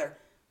I are together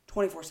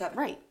 24/7.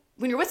 Right.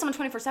 When you're with someone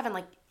 24/7,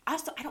 like, I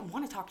don't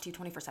want to talk to you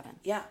 24/7.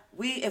 Yeah.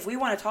 If we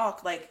want to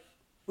talk, like,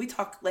 we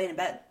talk laying in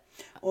bed.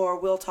 Or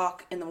we'll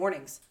talk in the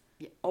mornings.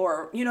 Yeah.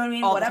 Or, you know what I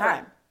mean? All whatever. the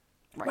time.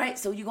 Right.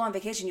 So you go on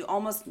vacation, you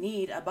almost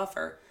need a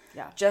buffer.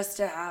 Yeah. Just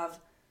to have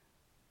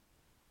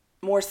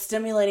more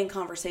stimulating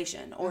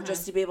conversation. Or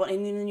just to be able...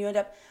 And then you end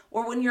up...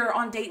 Or when you're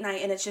on date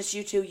night and it's just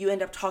you two, you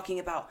end up talking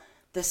about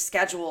the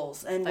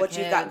schedules and what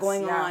you've got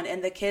going on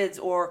and the kids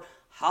or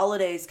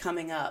holidays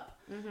coming up.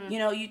 You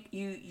know,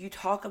 you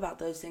talk about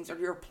those things, or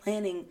you're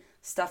planning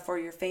stuff for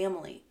your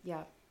family.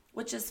 Yeah.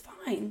 Which is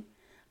fine.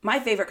 My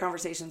favorite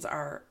conversations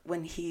are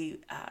when he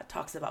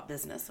talks about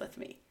business with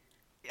me.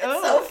 It's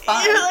so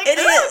fun. You're like, it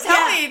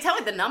is. Tell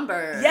me the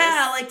numbers.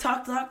 Yeah, like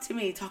talk to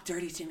me, talk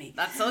dirty to me.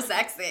 That's so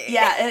sexy.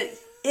 Yeah, it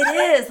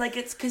is. Like,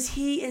 it's because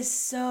he is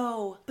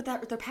so... But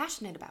they're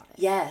passionate about it.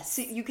 Yes.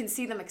 So you can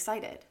see them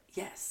excited.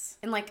 Yes.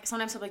 And, like,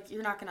 sometimes I'm like,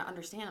 you're not going to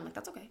understand. I'm like,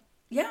 that's okay.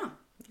 Yeah.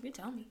 You can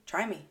tell me.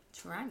 Try me.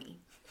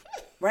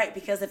 Right,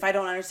 because if I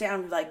don't understand,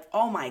 I'm like,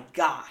 oh my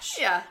gosh.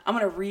 Yeah. I'm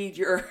going to read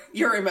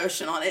your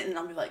emotion on it, and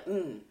I'll be like,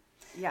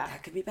 yeah,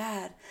 that could be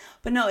bad.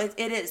 But no, it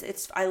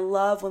is. I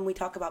love when we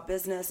talk about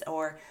business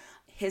or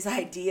his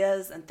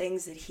ideas and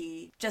things that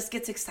he just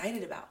gets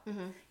excited about.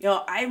 You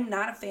know, I'm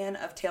not a fan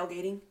of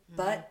tailgating,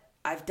 but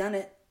I've done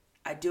it.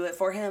 I do it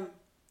for him.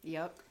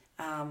 Yep.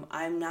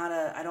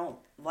 I don't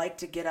like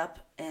to get up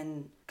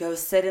and go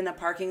sit in a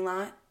parking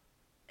lot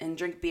and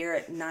drink beer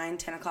at 9,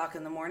 10 o'clock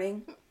in the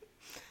morning.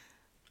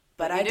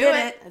 But I did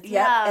it.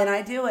 Yeah, and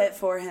I do it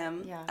for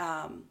him.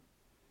 Yeah.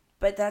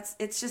 But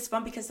it's just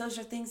fun because those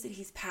are things that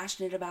he's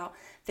passionate about,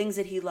 things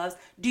that he loves.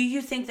 Do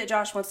you think that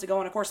Josh wants to go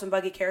on a horse and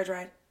buggy carriage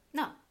ride?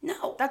 No.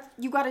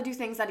 You got to do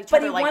things that each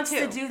other like too. But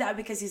he wants to do that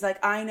because he's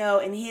like, I know.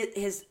 And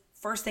his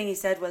first thing he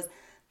said was,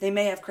 they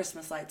may have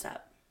Christmas lights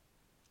up.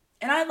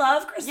 And I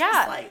love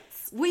Christmas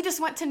lights. We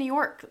just went to New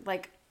York.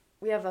 Like,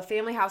 we have a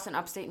family house in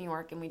upstate New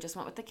York, and we just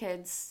went with the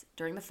kids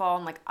during the fall.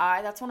 And, like,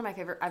 that's one of my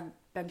favorite. I've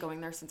been going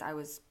there since I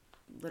was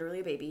literally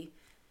a baby.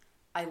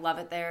 I love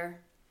it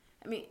there.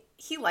 I mean,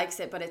 he likes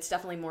it, but it's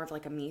definitely more of,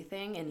 like, a me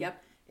thing. And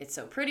it's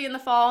so pretty in the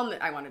fall,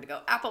 and I wanted to go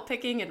apple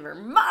picking in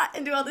Vermont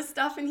and do all this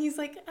stuff. And he's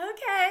like,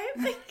 okay.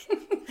 Like,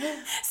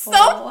 so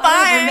fun.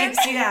 Whatever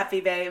makes you happy,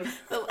 babe.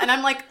 And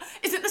I'm like,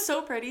 isn't this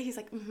so pretty? He's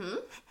like, mm-hmm.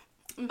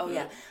 Oh,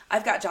 yeah.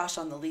 I've got Josh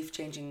on the leaf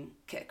changing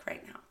kick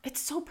right now.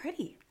 It's so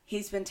pretty.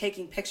 He's been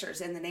taking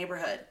pictures in the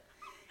neighborhood.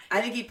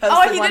 I think he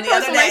posted one the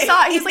other day. I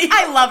saw it. He's like,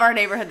 I love our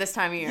neighborhood this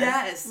time of year.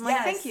 Yes, I'm like,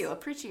 thank you.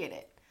 Appreciate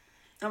it.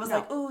 I was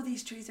like, oh,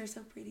 these trees are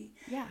so pretty.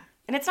 Yeah.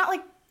 And it's not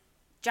like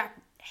Jack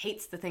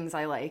hates the things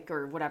I like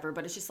or whatever,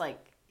 but it's just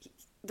like,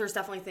 there's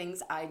definitely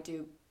things I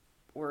do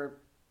or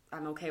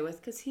I'm okay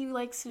with because he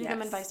likes to do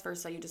them and vice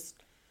versa.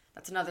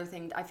 That's another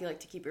thing I feel like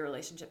to keep your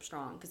relationship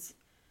strong because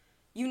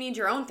you need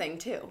your own thing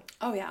too.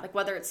 Oh, yeah. Like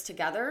whether it's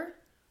together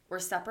or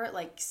separate,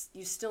 like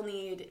you still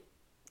need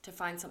to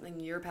find something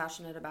you're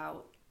passionate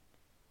about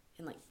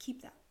and like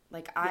keep that.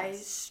 Like I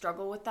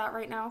struggle with that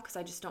right now because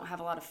I just don't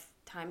have a lot of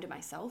time to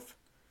myself.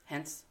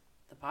 Hence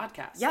the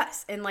podcast.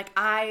 Yes. And like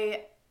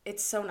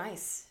it's so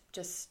nice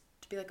just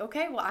to be like,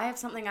 okay, well I have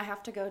something I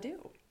have to go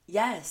do.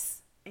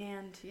 Yes.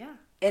 And yeah.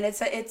 And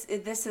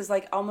this is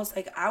like almost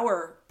like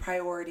our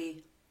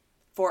priority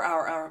for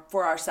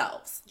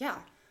ourselves. Yeah.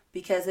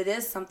 Because it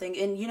is something,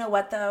 and you know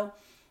what though?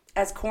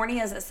 As corny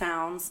as it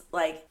sounds,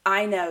 like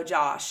I know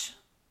Josh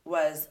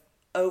was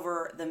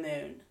over the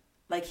moon.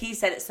 Like he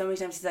said it so many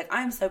times. He's like,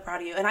 I'm so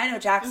proud of you. And I know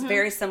Jack's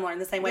very similar in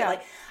the same way. Yeah.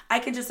 Like I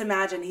can just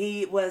imagine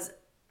he was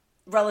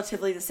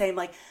relatively the same.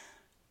 Like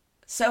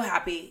so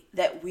happy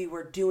that we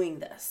were doing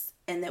this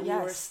and that we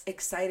were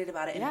excited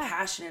about it and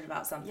passionate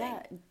about something.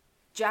 Yeah.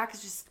 Jack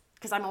is just,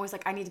 because I'm always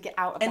like, I need to get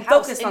out of the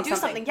house focus and on do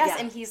something. Yes.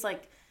 Yeah. And he's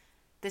like,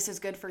 this is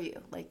good for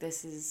you. Like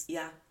this is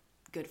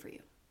good for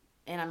you.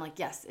 And I'm like,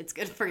 yes, it's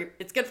good for you.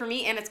 It's good for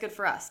me and it's good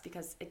for us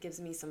because it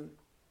gives me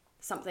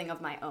something of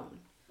my own,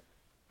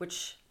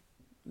 which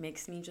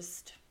makes me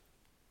just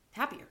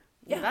happier,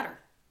 better.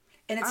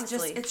 And it's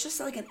just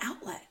like an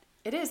outlet.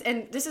 It is.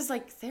 And this is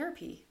like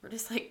therapy. We're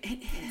just like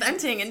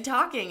venting and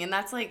talking. And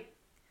that's like,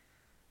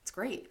 it's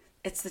great.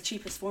 It's the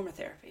cheapest form of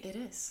therapy. It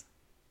is.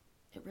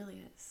 It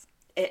really is.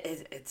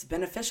 It's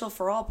beneficial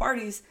for all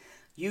parties.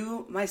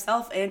 You,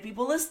 myself, and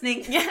people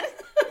listening.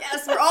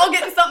 Yes, we're all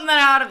getting something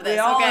out of this.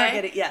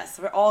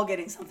 We're all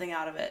getting something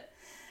out of it.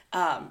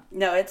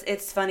 No,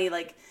 it's funny.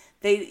 Like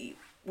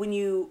when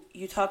you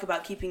talk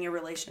about keeping your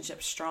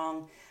relationship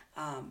strong,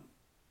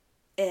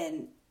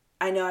 and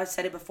I know I've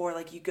said it before.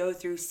 Like you go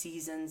through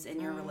seasons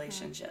in your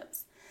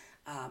relationships,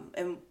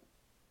 and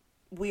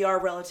we are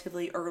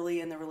relatively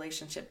early in the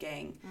relationship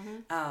gang,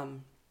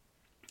 and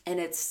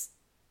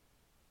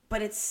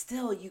but it's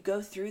still you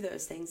go through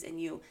those things and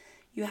you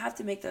have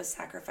to make those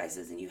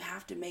sacrifices and you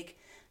have to make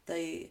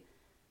the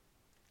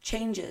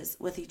changes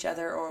with each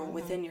other or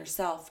within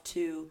yourself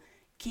to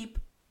keep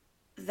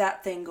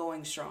that thing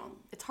going strong.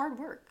 It's hard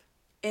work.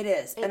 It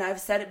is. And I've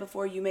said it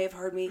before. You may have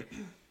heard me.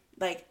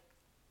 Like,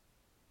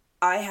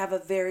 I have a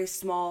very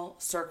small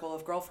circle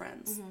of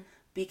girlfriends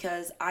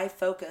because I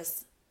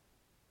focus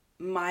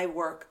my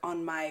work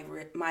on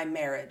my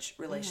marriage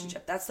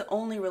relationship. That's the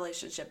only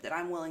relationship that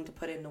I'm willing to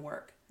put into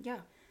work. Yeah.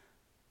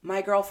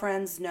 My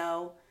girlfriends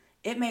know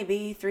it may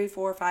be 3,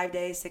 4, 5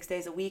 days, 6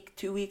 days a week,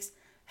 2 weeks.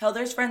 Hell,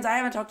 there's friends I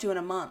haven't talked to in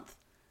a month.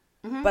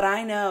 But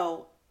I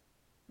know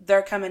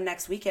they're coming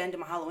next weekend to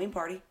my Halloween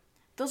party.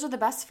 Those are the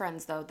best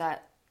friends, though,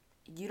 that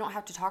you don't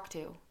have to talk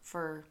to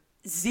for...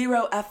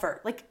 zero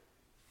effort. Like,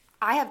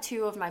 I have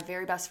 2 of my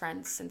very best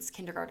friends since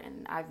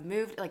kindergarten. I've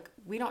moved... Like,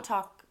 we don't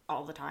talk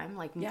all the time.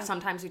 Like,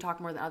 sometimes we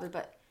talk more than others,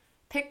 but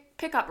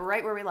pick up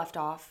right where we left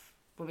off.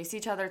 When we see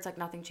each other, it's like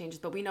nothing changes.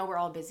 But we know we're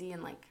all busy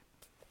and, like...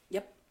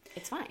 Yep.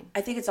 It's fine.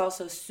 I think it's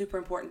also super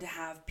important to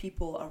have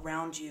people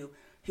around you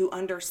who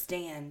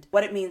understand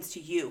what it means to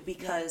you,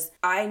 because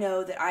I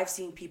know that I've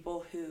seen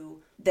people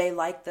who they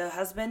like the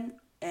husband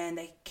and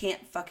they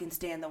can't fucking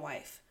stand the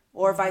wife,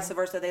 or vice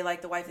versa. They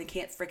like the wife and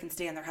can't freaking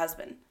stand their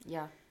husband.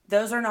 Yeah.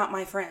 Those are not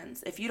my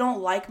friends. If you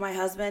don't like my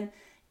husband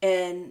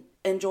and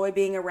enjoy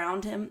being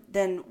around him,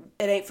 then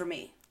it ain't for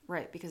me.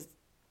 Right. Because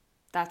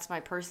that's my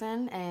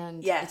person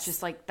and it's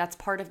just like, that's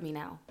part of me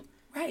now.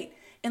 Right.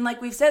 And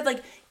like we've said,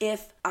 like,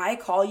 if I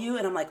call you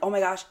and I'm like, oh my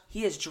gosh,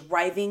 he is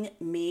driving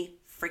me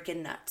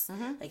freaking nuts.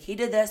 Like, he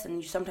did this,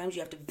 and sometimes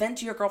you have to vent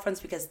to your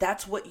girlfriends because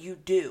that's what you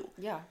do.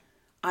 Yeah.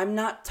 I'm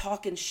not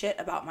talking shit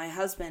about my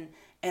husband,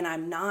 and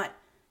I'm not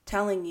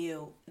telling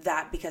you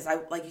that because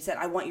like you said,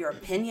 I want your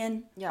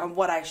opinion on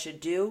what I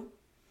should do.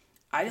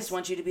 I just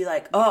want you to be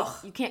like,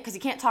 ugh. You can't, because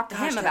you can't talk to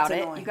him about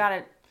it. You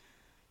gotta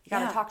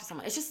talk to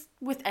someone. It's just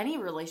with any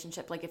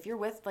relationship. Like, if you're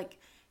with, like,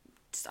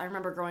 I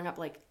remember growing up,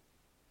 like,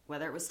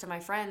 whether it was to my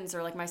friends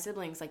or like my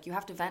siblings, like you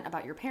have to vent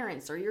about your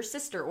parents or your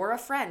sister or a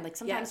friend. Like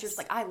sometimes you're just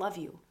like, I love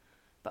you,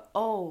 but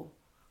oh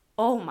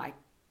my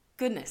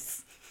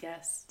goodness.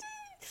 Yes.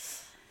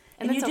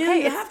 And that's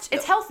okay.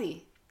 It's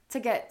healthy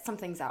to get some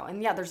things out.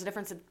 And there's a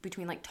difference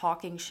between like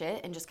talking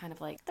shit and just kind of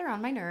like, they're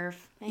on my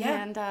nerve.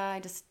 And I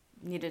just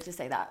needed to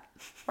say that.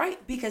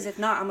 Right. Because if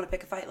not, I'm going to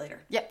pick a fight later.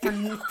 Yep.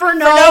 For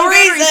no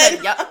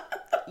reason.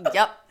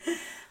 Yep.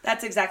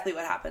 That's exactly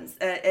what happens.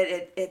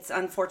 It's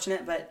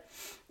unfortunate, but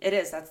it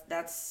is.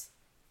 That's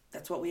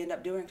that's what we end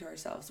up doing to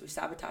ourselves. We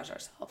sabotage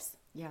ourselves.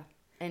 Yeah.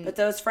 But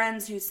those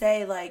friends who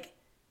say, like,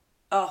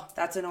 oh,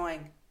 that's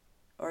annoying,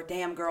 or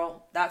damn,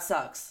 girl, that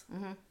sucks.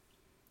 Mm-hmm.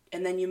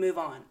 And then you move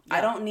on. Yeah.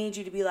 I don't need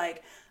you to be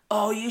like,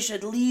 oh, you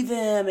should leave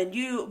him and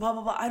you blah,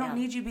 blah, blah. I don't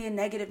need you being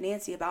negative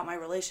Nancy about my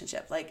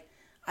relationship. Like,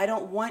 I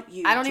don't want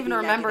you I don't even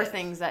remember negative.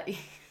 Things that,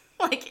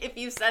 like, if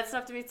you said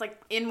stuff to me, it's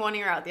like in one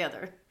ear, out the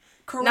other.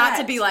 Correct. Not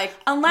to be like,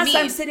 unless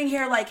I'm sitting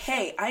here like,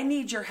 hey, I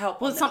need your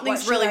help. Well,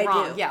 something's really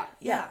wrong.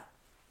 Yeah.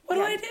 What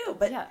do I do?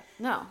 But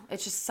no,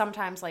 it's just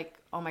sometimes like,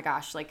 oh my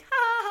gosh, like,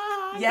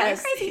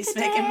 yes, he's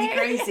making me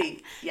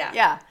crazy. Yeah.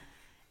 Yeah.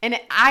 And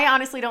I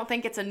honestly don't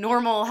think it's a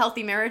normal,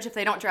 healthy marriage if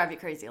they don't drive you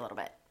crazy a little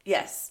bit.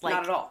 Yes, like,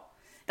 not at all.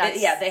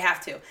 They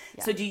have to.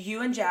 Yeah. So do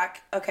you and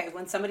Jack, okay,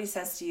 when somebody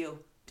says to you,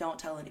 don't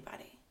tell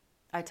anybody.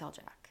 I tell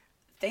Jack.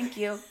 Thank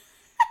you.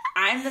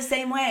 I'm the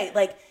same way.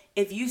 Like,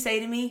 if you say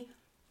to me,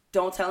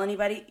 don't tell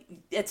anybody,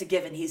 it's a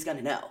given he's going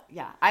to know.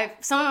 Yeah.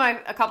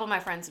 A couple of my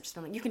friends have just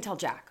been like, you can tell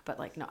Jack. But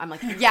like, no, I'm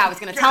like, yeah, I was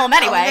going to tell him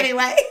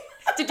anyway.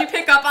 Did you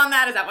pick up on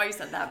that? Is that why you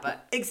said that?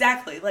 But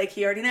exactly. Like,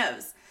 he already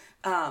knows.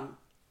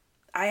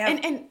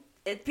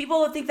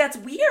 People think that's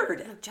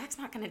weird. No, Jack's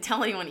not going to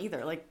tell anyone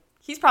either. Like,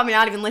 he's probably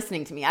not even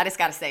listening to me. I just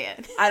got to say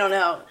it. I don't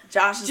know.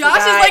 Josh is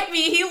like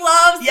me. He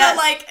loves the,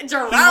 like,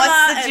 drama. He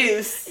wants the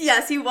juice.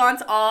 Yes, he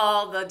wants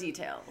all the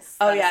details.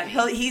 Oh, yeah.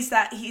 He's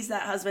that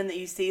husband that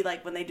you see,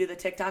 like, when they do the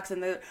TikToks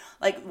and they're,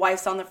 like,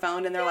 wife's on the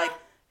phone and they're like,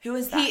 who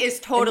is that? He is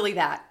totally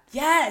that.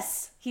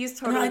 Yes. He's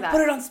totally that.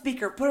 Put it on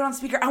speaker.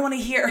 I want to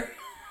hear.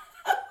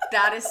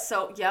 That is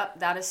so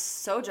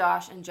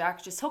Josh. And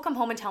Jack, he'll come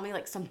home and tell me,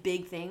 like, some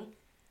big thing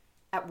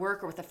at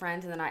work or with a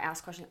friend, and then I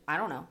ask questions. I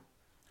don't know.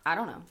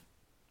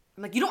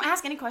 I'm like, you don't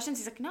ask any questions?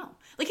 He's like, no.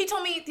 Like, he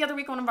told me the other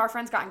week one of our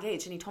friends got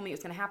engaged, and he told me it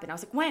was going to happen. I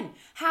was like, when?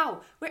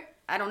 How? Where?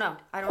 I don't know.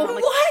 I'm like,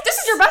 what? This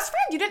is your best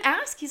friend? You didn't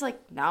ask? He's like,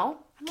 no.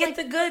 Get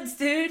the goods,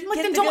 dude. I'm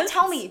like, then don't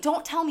tell me.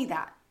 Don't tell me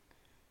that.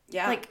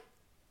 Yeah. Like,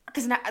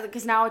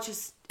 because now it's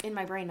just in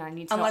my brain, and I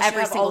need to know every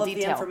every single all of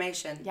detail. The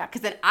information. Yeah,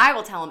 because then I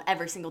will tell him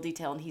every single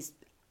detail, and he's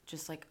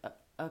just like,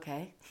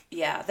 okay.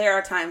 Yeah, there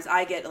are times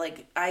I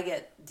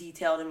get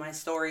detailed in my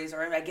stories,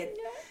 or I get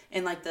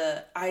in like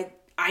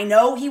I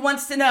know he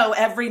wants to know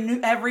every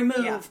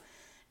move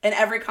and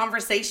every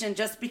conversation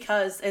just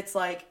because it's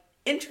like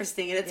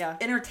interesting and it's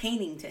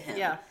entertaining to him.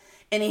 Yeah.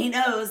 And he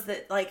knows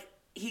that like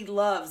he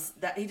loves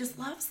that. He just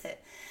loves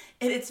it.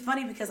 And it's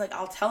funny because like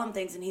I'll tell him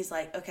things and he's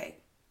like, okay,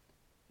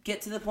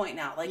 get to the point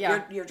now. Like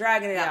you're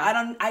dragging it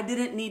out. I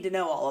didn't need to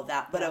know all of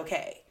that, but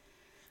okay.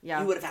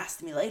 Yeah. You would have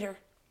asked me later.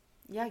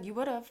 Yeah, you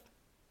would have.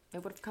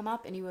 It would have come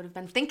up and you would have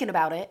been thinking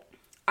about it.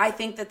 I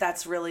think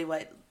that's really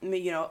what,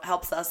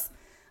 helps us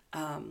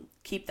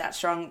keep that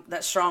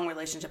strong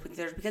relationship with each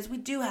other, because we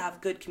do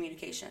have good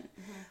communication.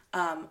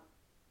 Mm-hmm.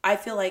 I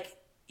feel like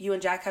you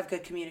and Jack have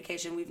good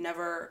communication.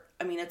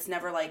 It's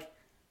never like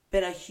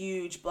been a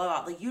huge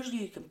blowout. Like usually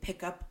you can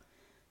pick up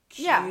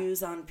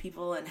cues on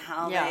people and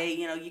how they,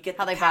 you get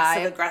the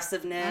passive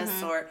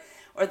aggressiveness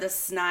or the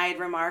snide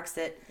remarks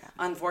that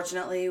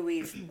unfortunately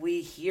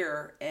we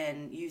hear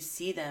and you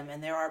see them,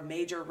 and there are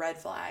major red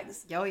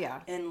flags. Oh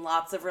yeah. In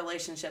lots of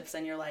relationships,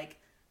 and you're like,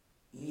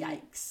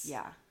 yikes.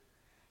 Yeah.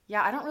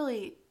 Yeah,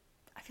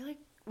 I feel like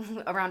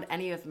around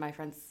any of my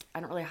friends, I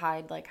don't really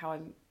hide like how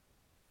I'm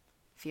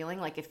feeling.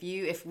 Like if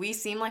we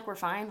seem like we're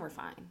fine, we're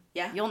fine.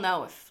 Yeah. You'll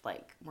know if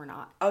like we're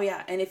not. Oh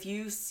yeah. And if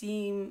we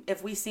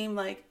seem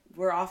like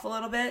we're off a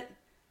little bit,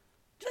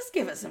 just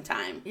give it some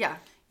time. Yeah.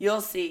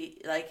 You'll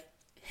see like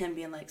him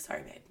being like,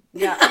 sorry, babe.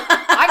 Yeah.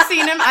 I've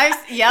seen him.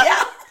 Yep.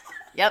 Yeah.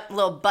 Yep.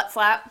 Little butt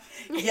slap.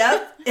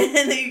 Yep. And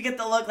then you get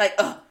the look like,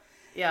 oh.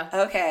 Yeah.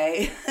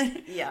 Okay.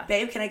 Yeah.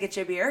 Babe, can I get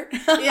you a beer?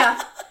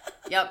 Yeah.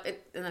 Yep.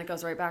 And then it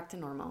goes right back to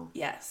normal.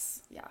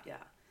 Yes. Yeah. Yeah.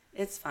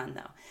 It's fun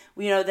though.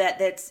 We know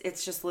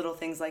it's just little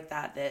things like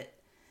that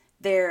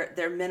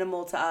they're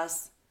minimal to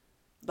us,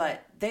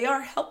 but they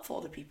are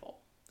helpful to people.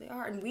 They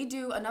are. And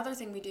another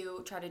thing we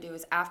try to do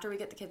is after we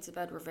get the kids to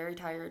bed, we're very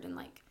tired, and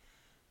like,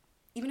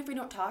 even if we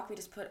don't talk,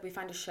 we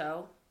find a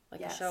show,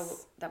 like a show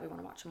that we want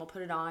to watch, and we'll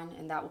put it on,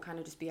 and that will kind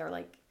of just be our,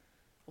 like,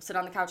 we'll sit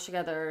on the couch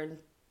together, and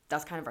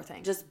that's kind of our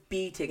thing. Just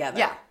be together.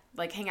 Yeah.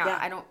 Like, hang out. Yeah.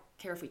 I don't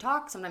care if we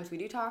talk. Sometimes we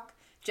do talk.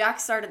 Jack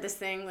started this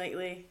thing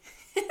lately.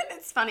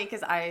 It's funny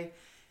because I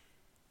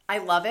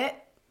love it,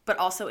 but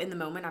also in the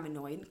moment I'm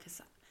annoyed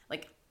because,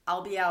 like,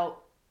 I'll be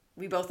out.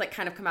 We both, like,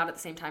 kind of come out at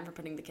the same time for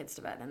putting the kids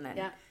to bed, and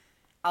then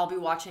I'll be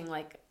watching,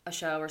 like, a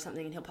show or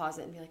something, and he'll pause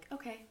it and be like,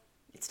 okay,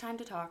 it's time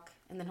to talk.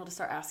 And then he'll just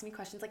start asking me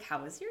questions like,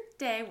 how was your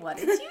day? What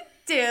did you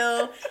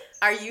do?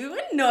 Are you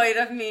annoyed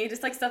of me?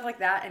 Just, like, stuff like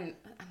that. And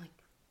I'm like,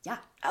 yeah.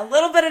 A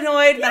little bit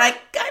annoyed, but I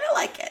kind of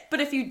like it.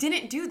 But if you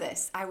didn't do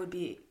this, I would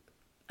be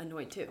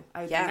annoyed too.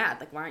 I would be mad.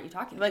 Like, why aren't you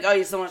talking to me? Like, oh,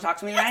 you still want to talk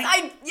to me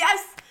tonight?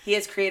 Yes. He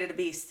has created a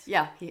beast.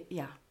 Yeah.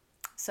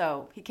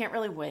 So he can't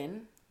really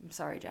win. I'm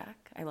sorry,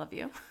 Jack. I love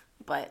you.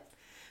 But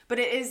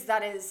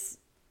that is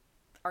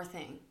our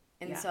thing.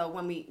 And so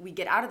when we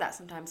get out of that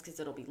sometimes, because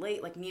it'll be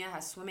late, like Mia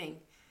has swimming,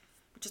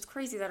 which is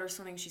crazy that her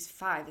swimming, she's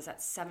 5, is at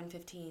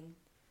 7:15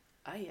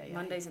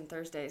 Mondays and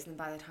Thursdays. And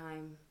by the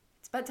time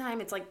it's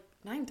bedtime. It's like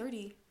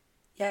 9:30.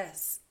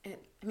 Yes. I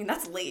mean,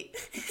 that's late.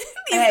 These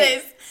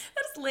days,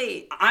 that's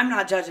late. I'm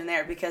not judging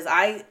there because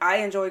I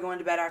enjoy going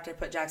to bed after I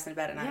put Jackson to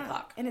bed at 9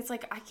 o'clock. And it's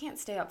like, I can't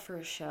stay up for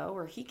a show,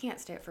 or he can't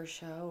stay up for a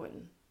show.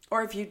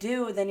 Or if you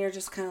do, then you're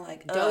just kind of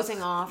like,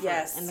 dozing off.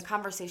 Yes. And the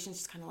conversation's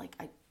just kind of like,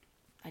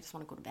 I just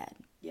want to go to bed.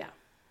 Yeah.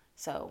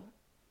 So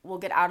we'll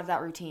get out of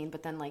that routine,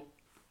 but then, like,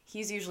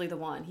 he's usually the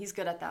one. He's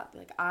good at that.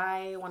 Like,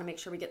 I want to make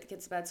sure we get the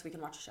kids to bed so we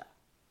can watch a show.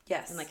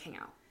 Yes. And, like, hang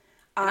out.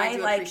 And I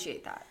do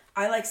appreciate that.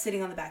 I like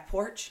sitting on the back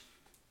porch.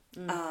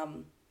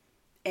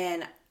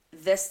 And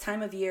this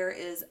time of year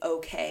is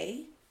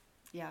okay.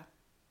 Yeah.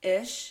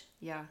 Ish.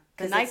 Yeah.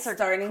 The nights are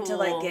starting to,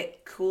 like,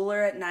 get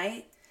cooler at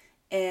night.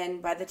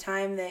 And by the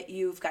time that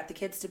you've got the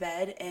kids to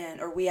bed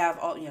or we have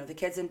all, the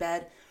kids in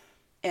bed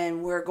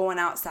and we're going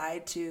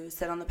outside to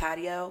sit on the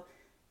patio,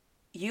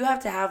 you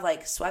have to have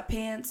like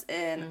sweatpants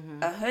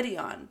and a hoodie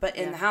on. But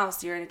in the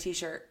house, you're in a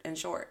t-shirt and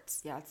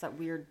shorts. Yeah, it's that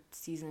weird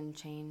season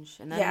change.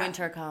 And then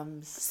winter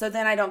comes. So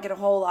then I don't get a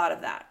whole lot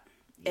of that.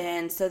 Yeah.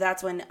 And so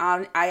that's when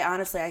I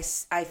honestly,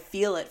 I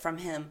feel it from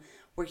him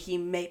where he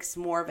makes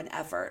more of an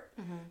effort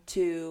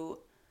to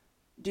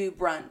do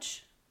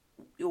brunch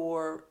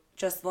or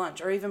just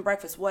lunch or even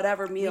breakfast,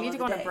 whatever meal. We need to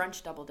go on a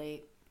brunch double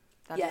date.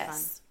 That'd be fun.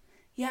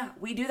 Yeah,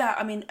 we do that.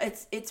 I mean,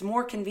 it's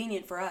more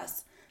convenient for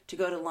us to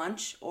go to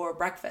lunch or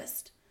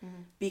breakfast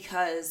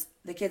because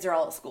the kids are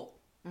all at school.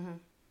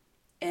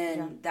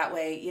 And that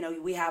way,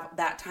 we have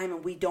that time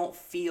and we don't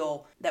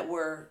feel that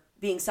we're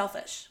being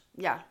selfish.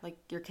 Yeah, like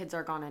your kids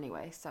are gone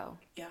anyway, so.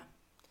 Yeah.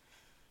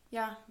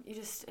 Yeah,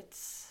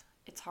 it's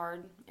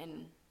hard,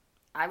 and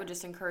I would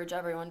just encourage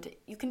everyone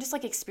you can just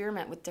like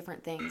experiment with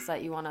different things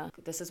that you want to,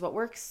 this is what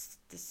works,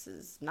 this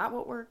is not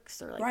what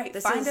works, or like. Right,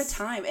 find a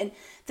time. And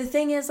the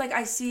thing is, like,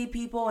 I see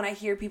people and I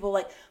hear people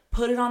like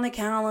put it on the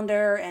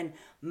calendar and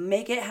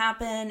make it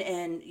happen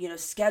and,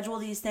 schedule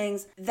these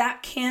things.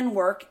 That can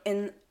work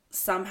in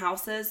some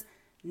houses.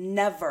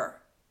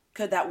 Never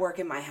could that work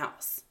in my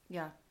house.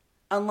 Yeah.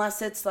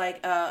 Unless it's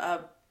like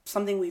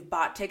something we've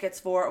bought tickets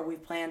for or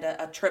we've planned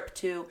a trip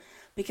to,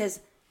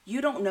 because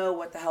you don't know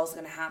what the hell's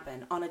going to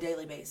happen on a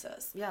daily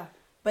basis. Yeah.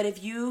 But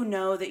if you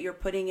know that you're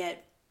putting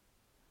it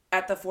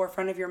at the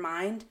forefront of your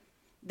mind,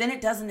 then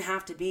it doesn't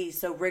have to be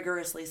so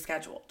rigorously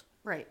scheduled.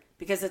 Right.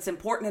 Because it's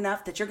important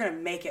enough that you're going to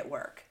make it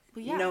work.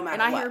 Well, yeah. No matter what.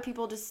 And I what. hear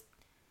people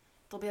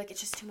they'll be like,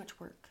 it's just too much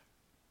work.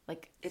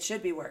 Like, it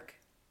should be work.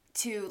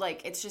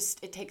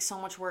 It takes so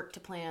much work to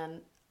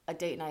plan a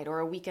date night or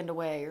a weekend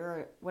away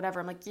or whatever.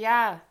 I'm like,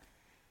 yeah,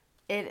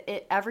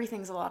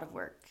 everything's a lot of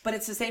work. But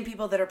it's the same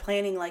people that are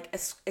planning like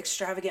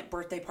extravagant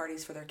birthday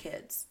parties for their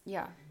kids.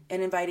 Yeah.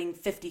 And inviting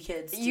 50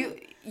 kids.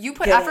 You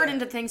put effort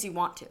into things you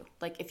want to.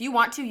 Like, if you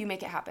want to, you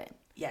make it happen.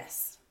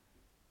 Yes.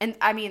 And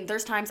I mean,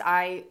 there's times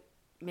I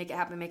make it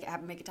happen,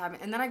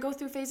 and then I go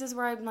through phases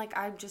where I'm like,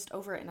 I'm just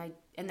over it,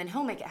 and then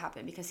he'll make it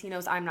happen because he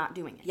knows I'm not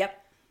doing it.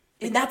 Yep.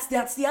 And that's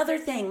the other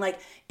thing. Like,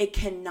 it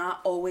cannot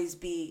always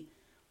be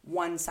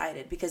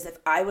one-sided, because if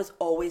I was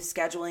always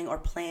scheduling or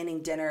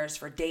planning dinners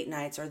for date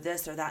nights or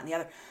this or that and the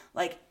other,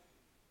 like,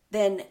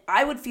 then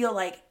I would feel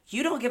like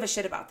you don't give a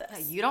shit about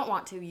this. You don't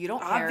want to. You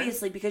don't care.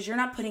 Obviously, because you're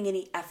not putting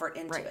any effort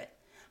into it.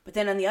 But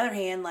then on the other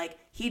hand, like,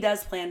 he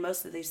does plan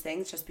most of these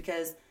things just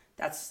because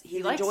he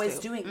enjoys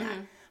doing that.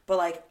 But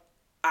like,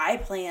 I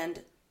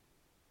planned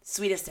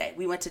Sweetest Day.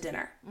 We went to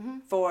dinner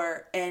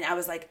and I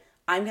was like,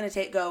 I'm going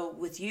to go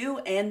with you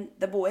and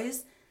the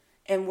boys,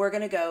 and I'm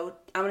going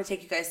to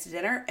take you guys to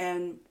dinner,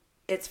 and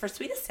it's for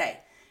Sweetest Day.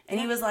 And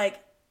he was like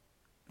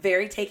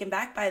very taken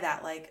back by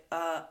that. Like,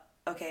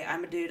 okay,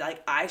 I'm a dude.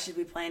 Like, I should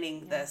be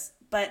planning this.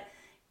 But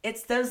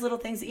it's those little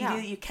things that you do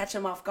that you catch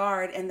them off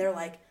guard, and they're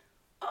like,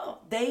 oh,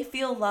 they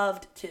feel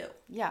loved too.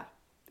 Yeah.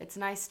 It's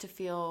nice to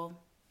feel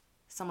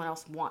someone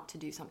else want to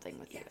do something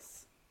with you.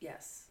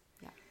 Yes.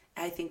 Yeah.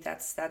 I think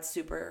that's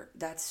super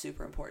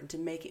important, to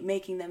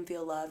making them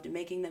feel loved and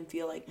making them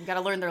feel like you got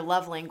to learn their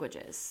love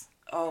languages.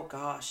 Oh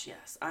gosh,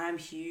 yes. I'm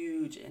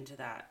huge into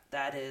that.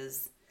 That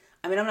is,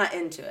 I mean, I'm not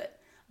into it.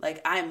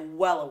 Like, I'm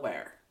well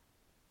aware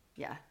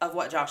of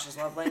what Josh's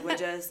love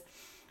language is.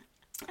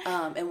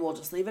 And we'll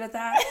just leave it at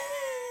that.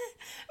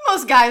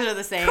 Most guys are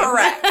the same.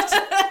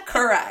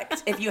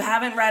 Correct. If you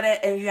haven't read it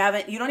and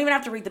you don't even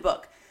have to read the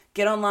book.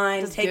 Get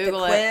online, just take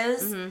Google the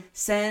quiz,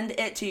 send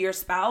it to your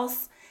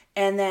spouse,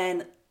 and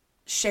then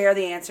share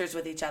the answers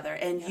with each other,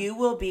 and you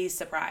will be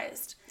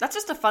surprised. That's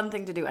just a fun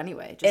thing to do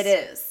anyway. It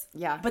is.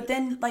 Yeah. But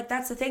then, like,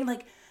 that's the thing,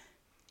 like,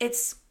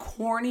 it's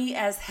corny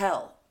as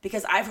hell,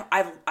 because I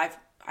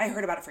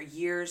heard about it for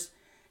years,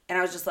 and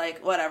I was just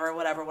like,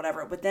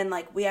 whatever. But then,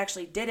 like, we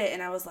actually did it,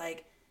 and I was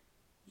like,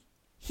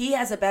 he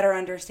has a better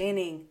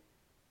understanding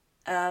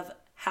of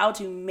how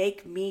to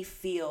make me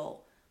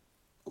feel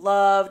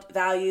loved,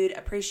 valued,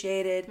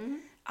 appreciated.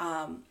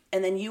 And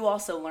then you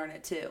also learn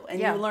it too.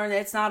 And you learn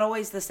that it's not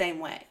always the same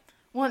way.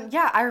 Well,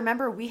 yeah, I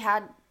remember we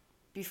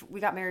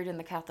got married in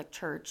the Catholic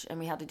Church, and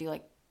we had to do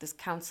like this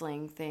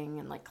counseling thing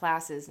and like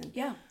classes.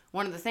 And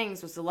one of the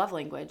things was the love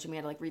language, and we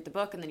had to like read the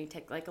book, and then you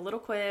take like a little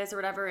quiz or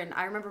whatever. And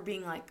I remember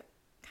being like,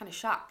 kind of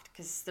shocked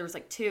because there was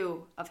like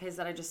 2 of his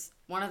that I just,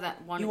 one.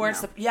 You weren't,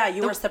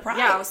 you were surprised.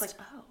 Yeah, I was like,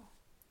 oh,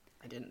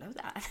 I didn't know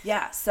that.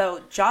 Yeah,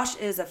 so Josh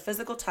is a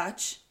physical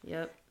touch.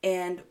 Yep.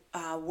 And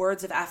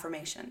words of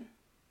affirmation.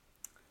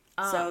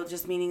 So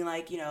just meaning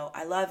like,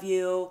 I love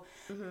you,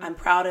 I'm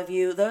proud of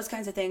you, those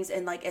kinds of things.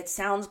 And like, it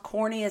sounds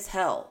corny as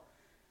hell.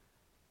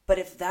 But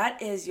if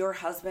that is your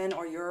husband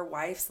or your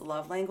wife's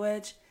love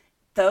language,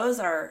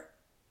 those are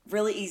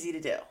really easy to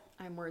do.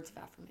 I'm words of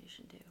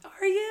affirmation too.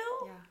 Are you?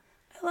 Yeah.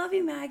 I love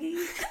you, Maggie.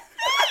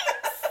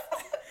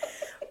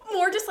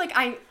 More just like,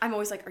 I'm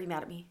always like, are you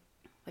mad at me?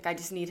 Like, I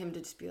just need him to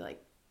just be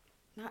like,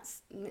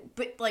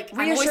 but like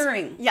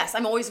reassuring.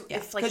 I'm always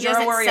if like he you're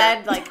hasn't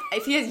said like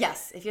if he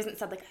hasn't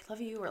said like I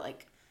love you or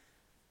like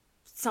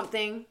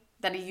something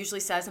that he usually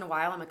says in a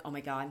while, I'm like, oh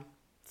my God,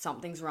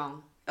 something's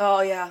wrong.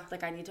 Oh yeah.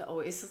 Like I need to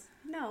always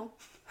no.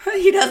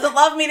 He doesn't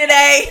love me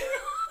today.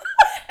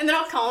 And then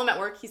I'll call him at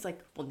work. He's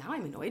like, well, now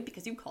I'm annoyed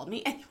because you called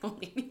me and you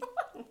won't leave me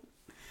alone.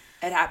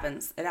 It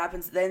happens.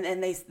 Then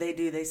and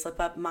they slip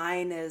up.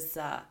 Mine is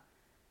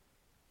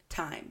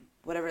time.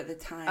 Whatever the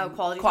time. Oh,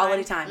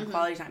 quality time. Mm-hmm.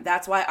 Quality time.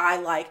 That's why I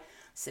like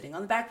sitting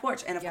on the back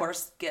porch. And of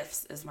course,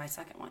 gifts is my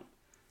second one.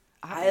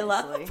 Obviously. I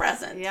love a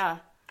present. Yeah.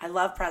 I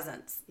love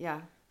presents.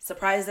 Yeah.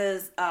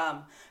 Surprises.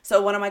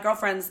 So one of my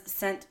girlfriends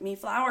sent me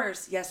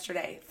flowers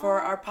yesterday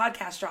for our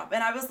podcast drop.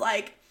 And I was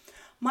like,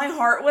 my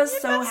heart was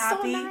so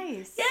happy. So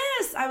nice.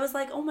 Yes. I was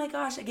like, oh my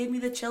gosh. It gave me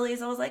the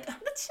chilies. I was like, the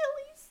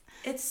chilies.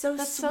 It's so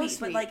sweet.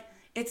 But like,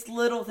 it's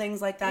little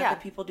things like that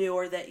that people do,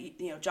 or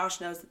that,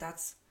 Josh knows that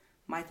that's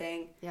my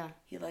thing. Yeah.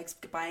 He likes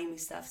buying me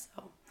stuff,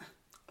 so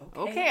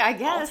okay, I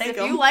guess if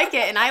you like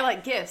it and I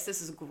like gifts,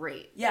 this is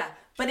great. Yeah,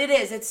 but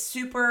it's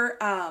super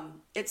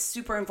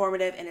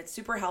informative and it's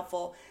super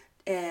helpful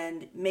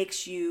and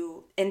makes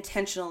you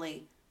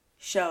intentionally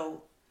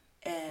show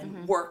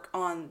and work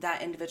on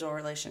that individual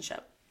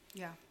relationship.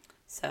 Yeah.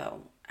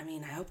 So, I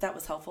mean, I hope that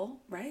was helpful,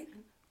 right?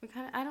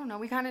 I don't know.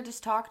 We kind of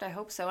just talked. I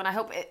hope so. And I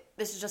hope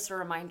this is just a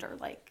reminder,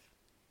 like,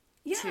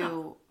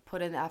 to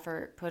put in the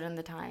effort, put in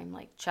the time,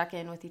 like check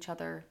in with each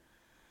other.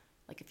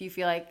 Like if you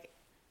feel like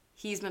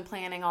he's been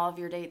planning all of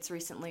your dates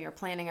recently or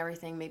planning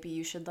everything, maybe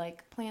you should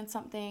like plan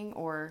something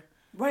or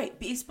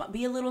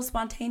be a little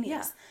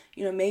spontaneous.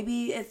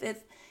 Maybe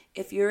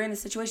if you're in a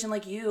situation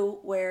like you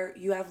where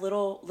you have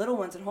little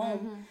ones at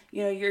home,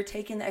 you're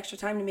taking the extra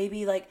time to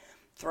maybe like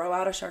throw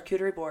out a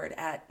charcuterie board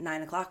at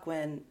 9:00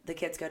 when the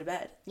kids go to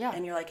bed. Yeah.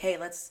 And you're like, hey,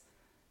 let's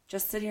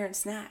just sit here and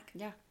snack.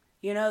 Yeah.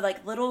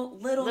 Like little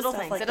stuff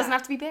things. Like it doesn't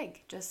have to be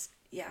big. Just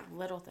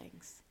little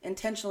things.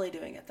 Intentionally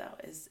doing it though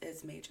is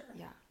major.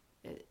 Yeah,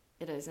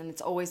 it is, and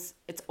it's always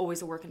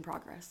a work in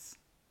progress.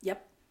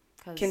 Yep.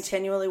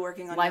 Continually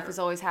working on life is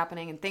always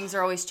happening, and things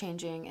are always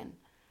changing, and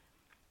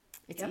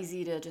it's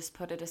easy to just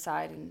put it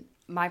aside. And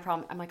my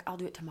problem, I'm like, I'll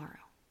do it tomorrow.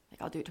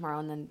 Like I'll do it tomorrow,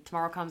 and then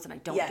tomorrow comes and I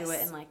don't do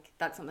it, and like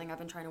that's something I've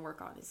been trying to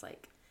work on. Is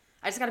like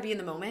I just got to be in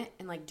the moment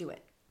and like do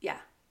it. Yeah.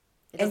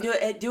 And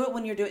do it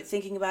when you're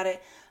thinking about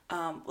it.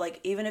 Like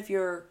even if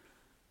you're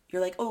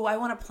like, oh, I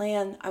want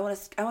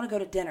to go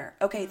to dinner.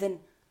 Okay, then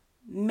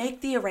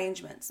make the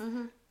arrangements.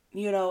 Mm-hmm.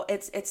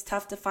 It's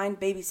tough to find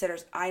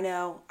babysitters. I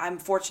know. I'm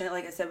fortunate.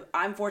 Like I said,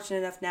 I'm fortunate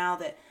enough now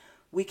that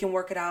we can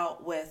work it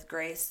out with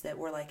Grace. That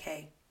we're like,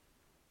 hey,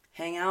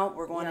 hang out.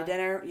 We're going to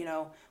dinner.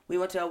 We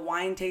went to a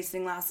wine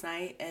tasting last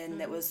night,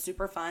 and it was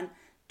super fun.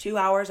 2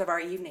 hours of our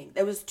evening.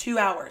 It was 2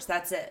 hours.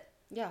 That's it.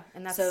 Yeah,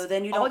 and that's so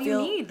then you don't all you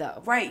need,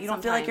 though. Right, you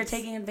don't feel like you're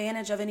taking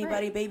advantage of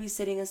anybody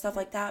babysitting and stuff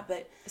like that.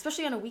 But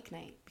especially on a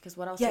weeknight, because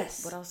what else?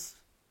 Yes. What else?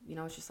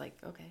 It's just like,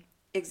 okay.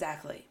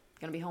 Exactly.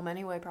 Gonna be home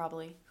anyway,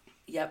 probably.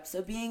 Yep.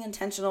 So being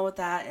intentional with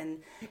that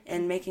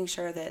and making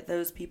sure that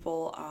those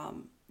people,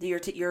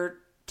 you're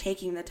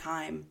taking the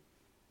time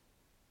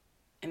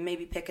and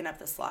maybe picking up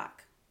the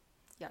slack.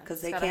 Yeah.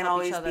 Because they can't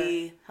always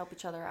help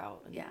each other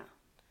out. And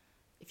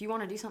if you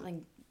want to do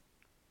something.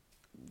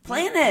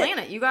 Plan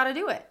it. You got to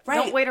do it. Right.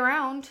 Don't wait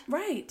around.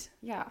 Right.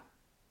 Yeah.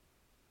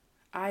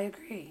 I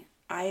agree.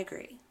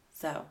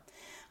 So,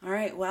 all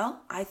right.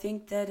 Well, I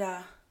think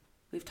that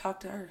we've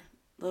talked our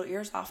little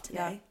ears off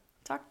today.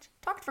 Yeah.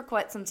 Talked for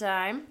quite some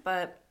time,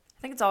 but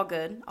I think it's all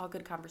good. All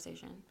good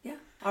conversation. Yeah.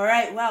 All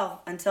right.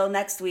 Well, until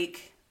next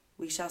week,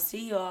 we shall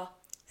see you all.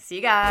 See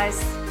you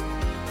guys.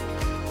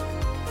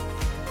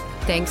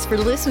 Thanks for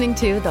listening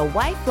to the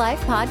Wife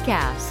Life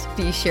Podcast.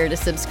 Be sure to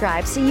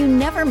subscribe so you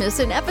never miss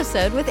an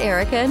episode with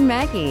Arika and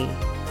Maggie.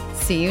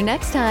 See you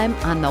next time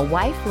on the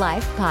Wife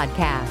Life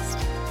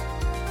Podcast.